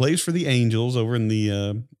 he plays for the Angels over in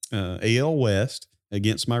the AL West.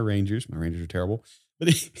 against my Rangers. My Rangers are terrible.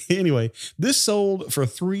 But anyway, this sold for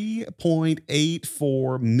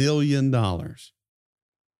 $3.84 million.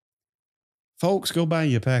 Folks, go buy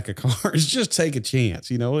you a pack of cards. Just take a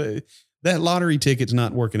chance. That lottery ticket's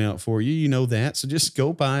not working out for you. You know that. So just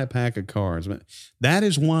go buy a pack of cards. But that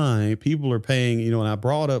is why people are paying, and I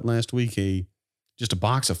brought up last week just a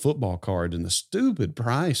box of football cards and the stupid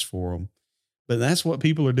price for them. But that's what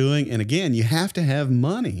people are doing. And again, you have to have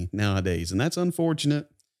money nowadays. And that's unfortunate.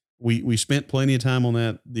 We spent plenty of time on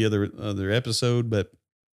that the other episode, but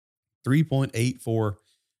 $3.84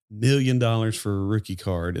 million for a rookie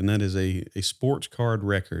card. And that is a sports card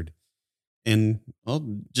record. And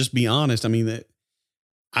I'll just be honest. I mean,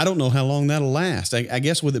 I don't know how long that'll last. I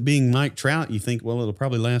guess with it being Mike Trout, you think, well, it'll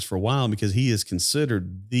probably last for a while because he is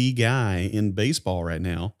considered the guy in baseball right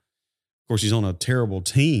now. Of course, he's on a terrible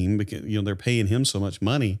team because, they're paying him so much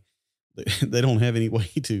money. They don't have any way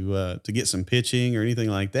to get some pitching or anything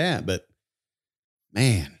like that. But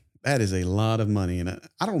man, that is a lot of money. And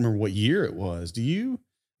I don't remember what year it was. Do you?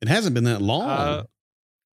 It hasn't been that long.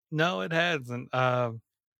 No, it hasn't.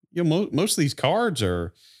 Most of these cards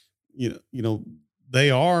are, they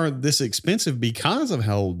are this expensive because of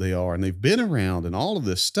how old they are and they've been around and all of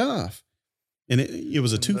this stuff. And it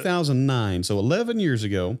was a 2009. So 11 years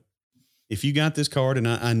ago, if you got this card, and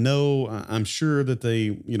I'm sure that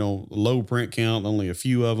they, low print count, only a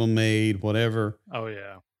few of them made, whatever. Oh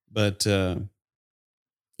yeah. But,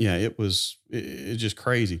 yeah, it's just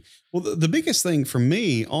crazy. Well, the biggest thing for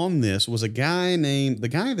me on this was the guy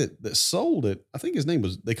that sold it. I think his name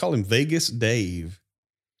they call him Vegas Dave.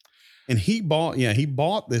 And he bought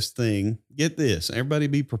this thing. Get this. Everybody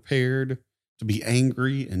be prepared to be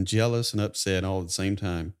angry and jealous and upset all at the same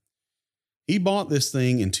time. He bought this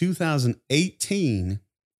thing in 2018.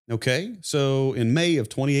 Okay. So in May of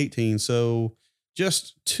 2018. So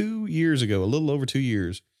just 2 years ago, a little over 2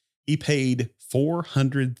 years, he paid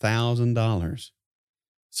 $400,000.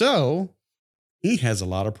 So he has a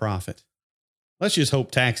lot of profit. Let's just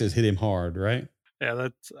hope taxes hit him hard, right? Yeah,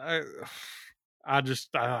 I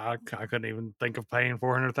couldn't even think of paying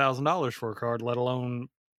 $400,000 for a card, let alone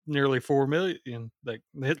nearly $4 million that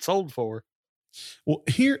it sold for. Well,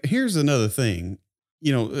 here's another thing,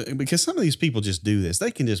 because some of these people just do this.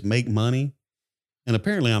 They can just make money. And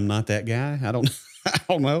apparently I'm not that guy. I don't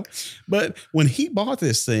know. But when he bought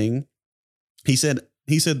this thing, he said,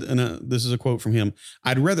 and this is a quote from him,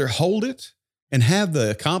 "I'd rather hold it and have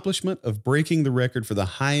the accomplishment of breaking the record for the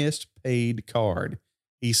highest paid card,"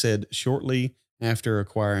 he said shortly after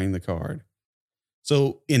acquiring the card.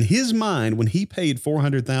 So in his mind, when he paid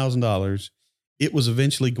 $400,000, it was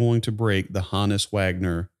eventually going to break the Hannes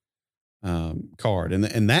Wagner card.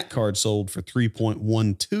 And that card sold for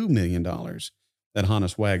 $3.12 million, that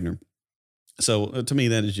Hannes Wagner. So to me,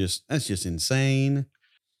 that's just insane.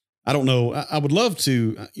 I don't know. I'd love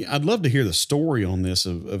to hear the story on this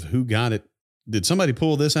of who got it. Did somebody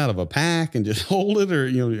pull this out of a pack and just hold it, or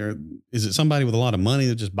is it somebody with a lot of money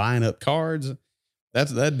that's just buying up cards?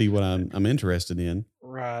 That'd be what I'm interested in.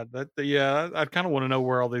 Right. I kind of want to know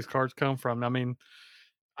where all these cards come from. I mean,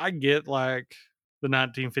 I get like the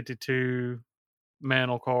 1952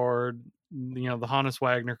 Mantle card, the Hannes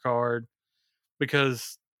Wagner card,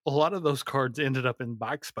 because a lot of those cards ended up in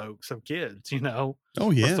bike spokes of kids, Oh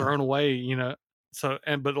yeah. or thrown away, So,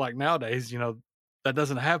 but like nowadays, that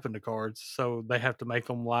doesn't happen to cards. So they have to make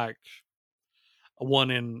them like a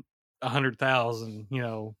 1 in 100,000,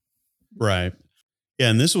 Right. Yeah.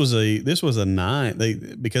 And this was a 9.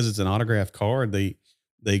 Because it's an autographed card, they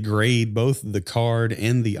grade both the card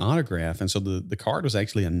and the autograph. And so the card was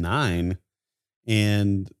actually a 9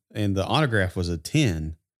 and the autograph was a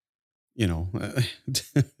 10.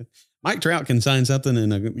 Mike Trout can sign something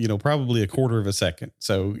in probably a quarter of a second.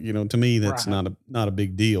 So, to me, that's Right. not a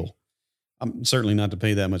big deal. I'm certainly not to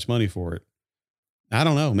pay that much money for it. I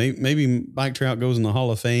don't know. Maybe Mike Trout goes in the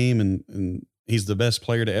Hall of Fame and he's the best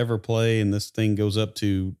player to ever play. And this thing goes up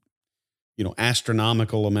to,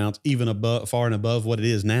 astronomical amounts, even far and above what it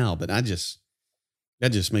is now. But that just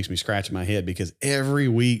makes me scratch my head because every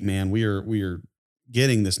week, man, we are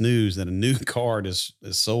getting this news that a new card is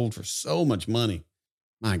sold for so much money.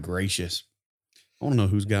 My gracious. I want to know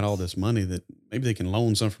who's got all this money that maybe they can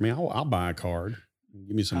loan some for me. I'll buy a card.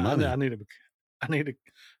 Give me some money. I need to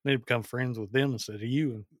become friends with them instead of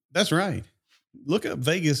you. That's right. Look up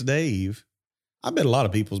Vegas Dave. I bet a lot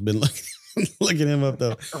of people's been looking him up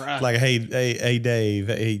though. Right. Like, hey, Dave,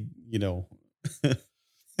 hey,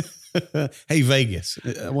 hey, Vegas.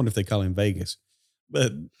 I wonder if they call him Vegas.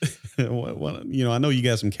 But I know you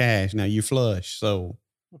got some cash now. You flush, so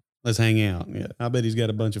let's hang out. Yeah, I bet he's got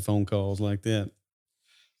a bunch of phone calls like that.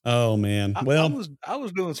 Oh man. I, I Well, was I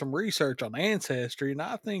was doing some research on Ancestry, and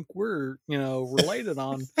I think we're related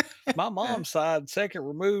on my mom's side, second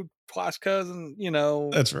removed, twice cousin.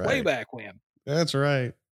 that's Way right. back when. That's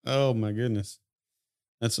right. Oh my goodness.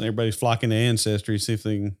 That's everybody's flocking to Ancestry, see if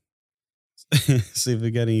they can see if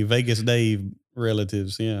they got any Vegas Dave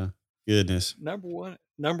relatives. Yeah. Goodness. Number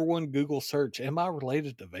one Google search. Am I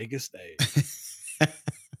related to Vegas Dave?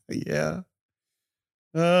 Yeah.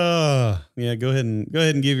 Oh, yeah. Go ahead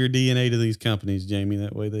and give your DNA to these companies, Jamie.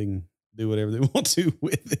 That way they can do whatever they want to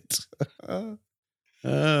with it. Yeah.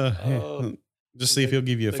 Oh, Just see if they he'll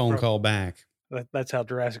give you a they phone probably call back. that's how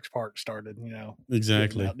Jurassic Park started. Giving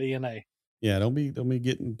Exactly. out DNA. Yeah. Don't be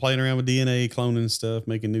getting playing around with DNA, cloning stuff,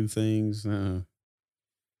 making new things.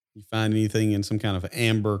 You find anything in some kind of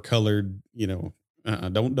amber colored,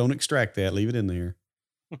 don't extract that. Leave it in there.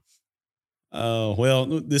 Well,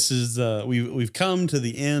 this is we've come to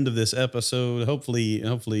the end of this episode. Hopefully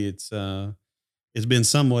it's been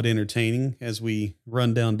somewhat entertaining as we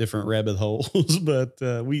run down different rabbit holes, but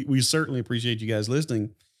we certainly appreciate you guys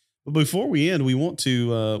listening. But before we end, we want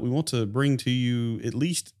to bring to you at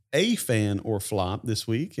least a fan or flop this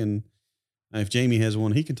week, and if Jamie has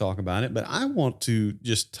one, he can talk about it. But I want to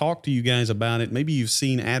just talk to you guys about it. Maybe you've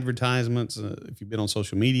seen advertisements if you've been on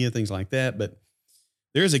social media, things like that. But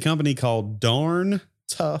there's a company called Darn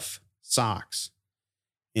Tough Socks.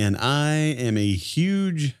 And I am a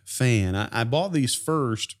huge fan. I bought these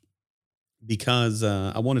first because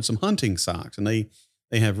I wanted some hunting socks, and they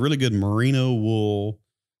have really good merino wool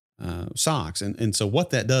socks. And so what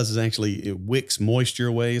that does is actually it wicks moisture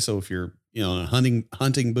away. So if you're in a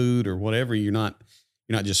hunting boot or whatever, you're not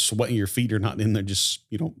just sweating. Your feet are not in there just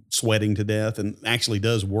sweating to death, and actually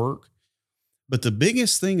does work. But the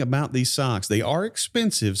biggest thing about these socks, they are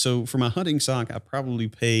expensive. So for my hunting sock, I probably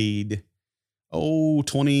paid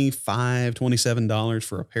 $25, $27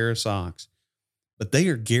 for a pair of socks, but they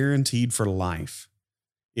are guaranteed for life.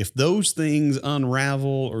 If those things unravel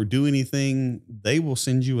or do anything, they will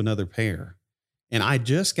send you another pair. And I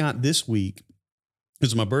just got this week, it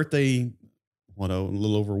was my birthday, a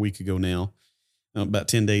little over a week ago now, about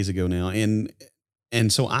 10 days ago now.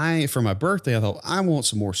 And so for my birthday, I thought I want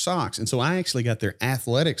some more socks. And so I actually got their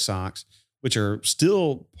athletic socks, which are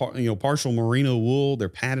still, partial merino wool. They're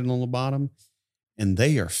padded on the bottom, and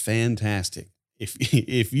they are fantastic.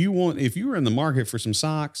 If you were in the market for some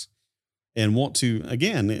socks and want to,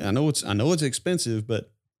 again, I know it's expensive,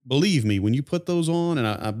 but believe me, when you put those on, and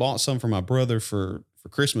I bought some for my brother for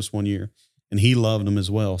Christmas one year, and he loved them as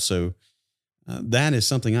well. So that is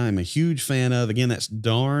something I am a huge fan of. Again, that's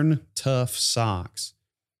Darn Tough Socks.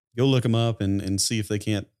 Go look them up and see if they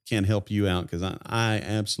can't help you out, because I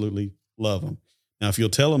absolutely love them. Now, if you'll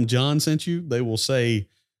tell them John sent you, they will say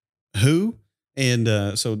who. And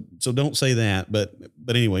so don't say that. But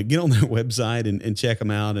anyway, get on their website and check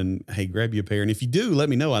them out. And hey, grab you a pair. And if you do, let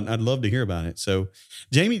me know. I'd love to hear about it. So,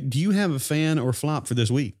 Jamie, do you have a fan or flop for this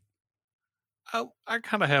week? I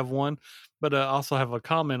kind of have one, but I also have a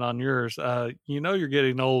comment on yours. You're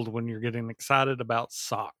getting old when you're getting excited about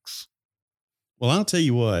socks. Well, I'll tell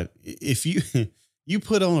you what, if you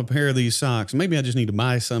put on a pair of these socks, maybe I just need to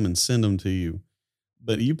buy some and send them to you.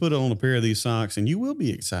 But you put on a pair of these socks and you will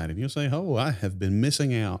be excited. You'll say, "Oh, I have been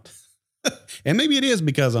missing out." And maybe it is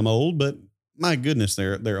because I'm old, but my goodness,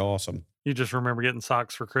 they're awesome. You just remember getting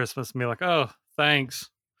socks for Christmas and be like, "Oh, thanks."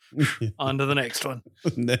 On to the next one.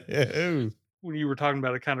 No. When you were talking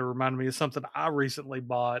about it, kind of reminded me of something I recently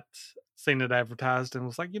bought, seen it advertised, and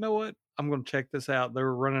was like, you know what? I'm going to check this out. They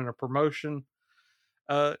were running a promotion,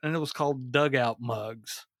 and it was called Dugout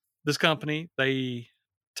Mugs. This company, they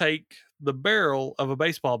take the barrel of a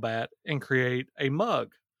baseball bat and create a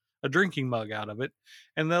mug, a drinking mug out of it,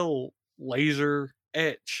 and they'll laser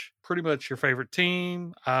etch pretty much your favorite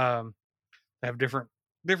team. They have different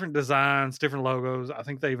designs, different logos. I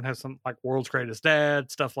think they even have some like World's Greatest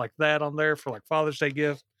Dad, stuff like that on there for like Father's Day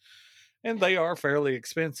gift. And they are fairly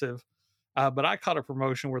expensive. But I caught a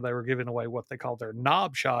promotion where they were giving away what they call their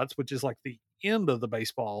knob shots, which is like the end of the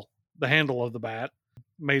baseball, the handle of the bat,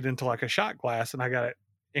 made into like a shot glass. And I got it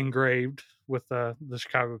engraved with the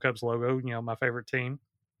Chicago Cubs logo, my favorite team.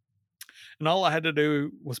 And all I had to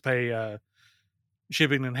do was pay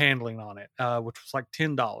shipping and handling on it, which was like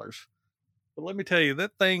 $10. But let me tell you,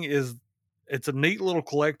 that thing it's a neat little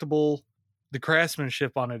collectible. The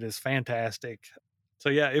craftsmanship on it is fantastic. So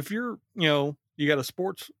yeah, if you're, you got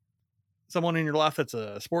someone in your life that's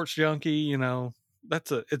a sports junkie,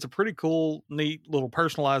 it's a pretty cool, neat little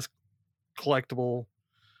personalized collectible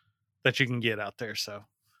that you can get out there. So,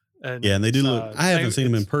 and they do look, I haven't seen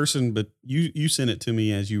them in person, but you sent it to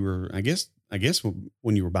me as you were, I guess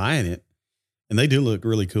when you were buying it. And they do look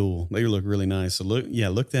really cool. They look really nice. So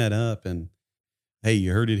look that up. And hey,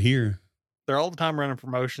 you heard it here. They're all the time running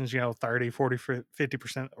promotions, 30, 40,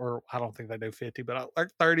 50%, or I don't think they do 50, but like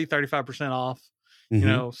 30, 35% off,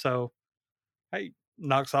 so hey,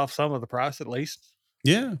 knocks off some of the price at least.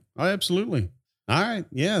 Yeah, absolutely. All right.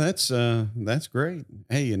 Yeah, that's great.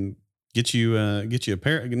 Hey, and get you a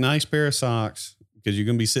nice pair of socks, because you're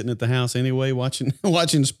going to be sitting at the house anyway, watching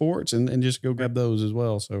sports, and just go grab those as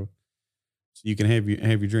well. So you can have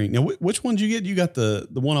your drink. Now, which ones you get? You got the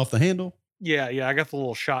one off the handle? Yeah. I got the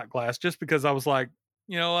little shot glass just because I was like,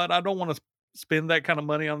 you know what? I don't want to spend that kind of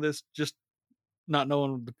money on this, just not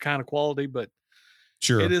knowing the kind of quality, but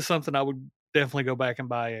Sure, it is something I would definitely go back and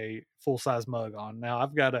buy a full size mug on. Now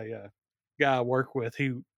I've got a guy I work with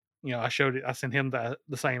who, I sent him the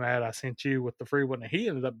same ad I sent you with the free one, and he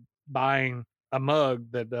ended up buying a mug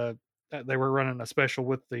that they were running a special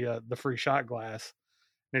with the free shot glass,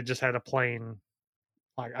 and it just had a plain,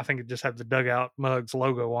 like, I think it just had the Dugout Mugs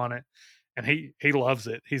logo on it, and he loves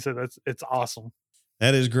it. He said it's awesome.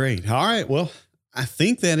 That is great. All right, well, I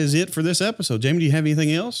think that is it for this episode. Jamie, do you have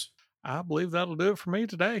anything else? I believe that'll do it for me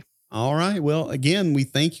today. All right. Well, again, we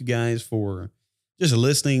thank you guys for just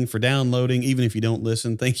listening, for downloading. Even if you don't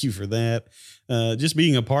listen, thank you for that. Just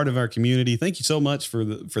being a part of our community. Thank you so much for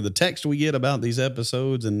the text we get about these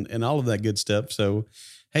episodes and all of that good stuff. So,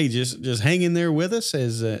 hey, just hang in there with us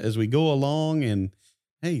as we go along, and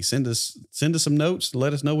hey, send us some notes.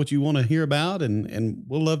 Let us know what you want to hear about, and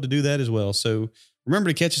we'll love to do that as well. So remember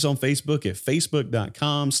to catch us on Facebook at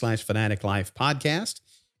facebook.com/Fanatic Life Podcast.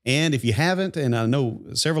 And if you haven't, and I know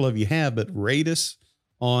several of you have, but rate us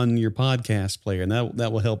on your podcast player, and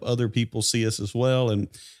that will help other people see us as well. And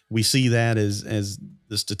we see that as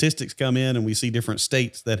the statistics come in, and we see different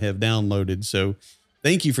states that have downloaded. So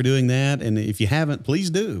thank you for doing that. And if you haven't, please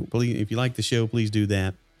do. Please, if you like the show, please do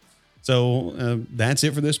that. So that's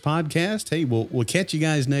it for this podcast. Hey, we'll catch you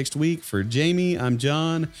guys next week. For Jamie, I'm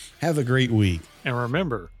John. Have a great week. And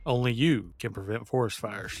remember, only you can prevent forest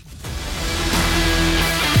fires.